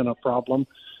together has been a problem.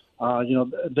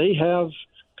 They have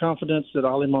confidence that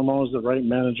Ali Marmol is the right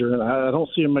manager, and I don't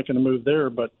see him making a move there,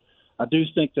 but I do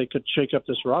think they could shake up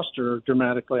this roster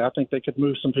dramatically. I think they could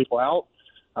move some people out.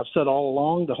 I've said all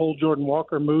along the whole Jordan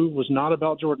Walker move was not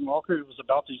about Jordan Walker. It was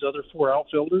about these other 4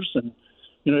 outfielders, and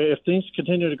if things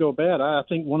continue to go bad, I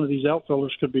think one of these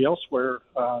outfielders could be elsewhere,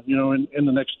 in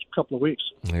the next couple of weeks.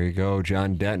 There you go,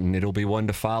 John Denton. It'll be one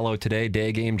to follow today.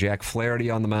 Day game, Jack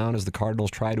Flaherty on the mound as the Cardinals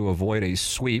try to avoid a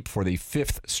sweep for the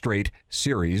 5th straight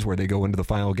series, where they go into the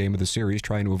final game of the series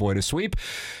trying to avoid a sweep.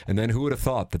 And then who would have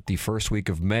thought that the first week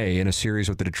of May in a series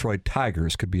with the Detroit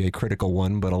Tigers could be a critical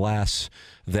one, but alas,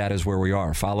 that is where we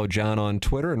are. Follow John on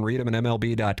Twitter and read him at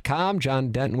MLB.com.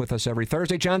 John Denton with us every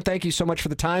Thursday. John, thank you so much for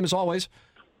the time, as always.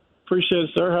 Appreciate it,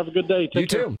 sir. Have a good day. Take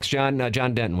care. You too. John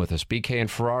Denton with us. BK and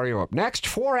Ferrari are up next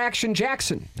for Action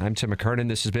Jackson. I'm Tim McKernan.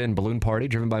 This has been Balloon Party,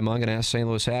 driven by Mung and Ask St.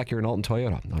 Louis Acura and Alton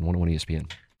Toyota on 101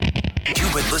 ESPN.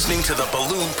 You've been listening to the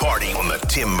Balloon Party on the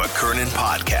Tim McKernan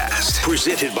Podcast,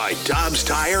 presented by Dobbs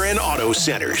Tire and Auto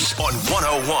Centers on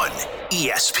 101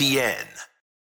 ESPN.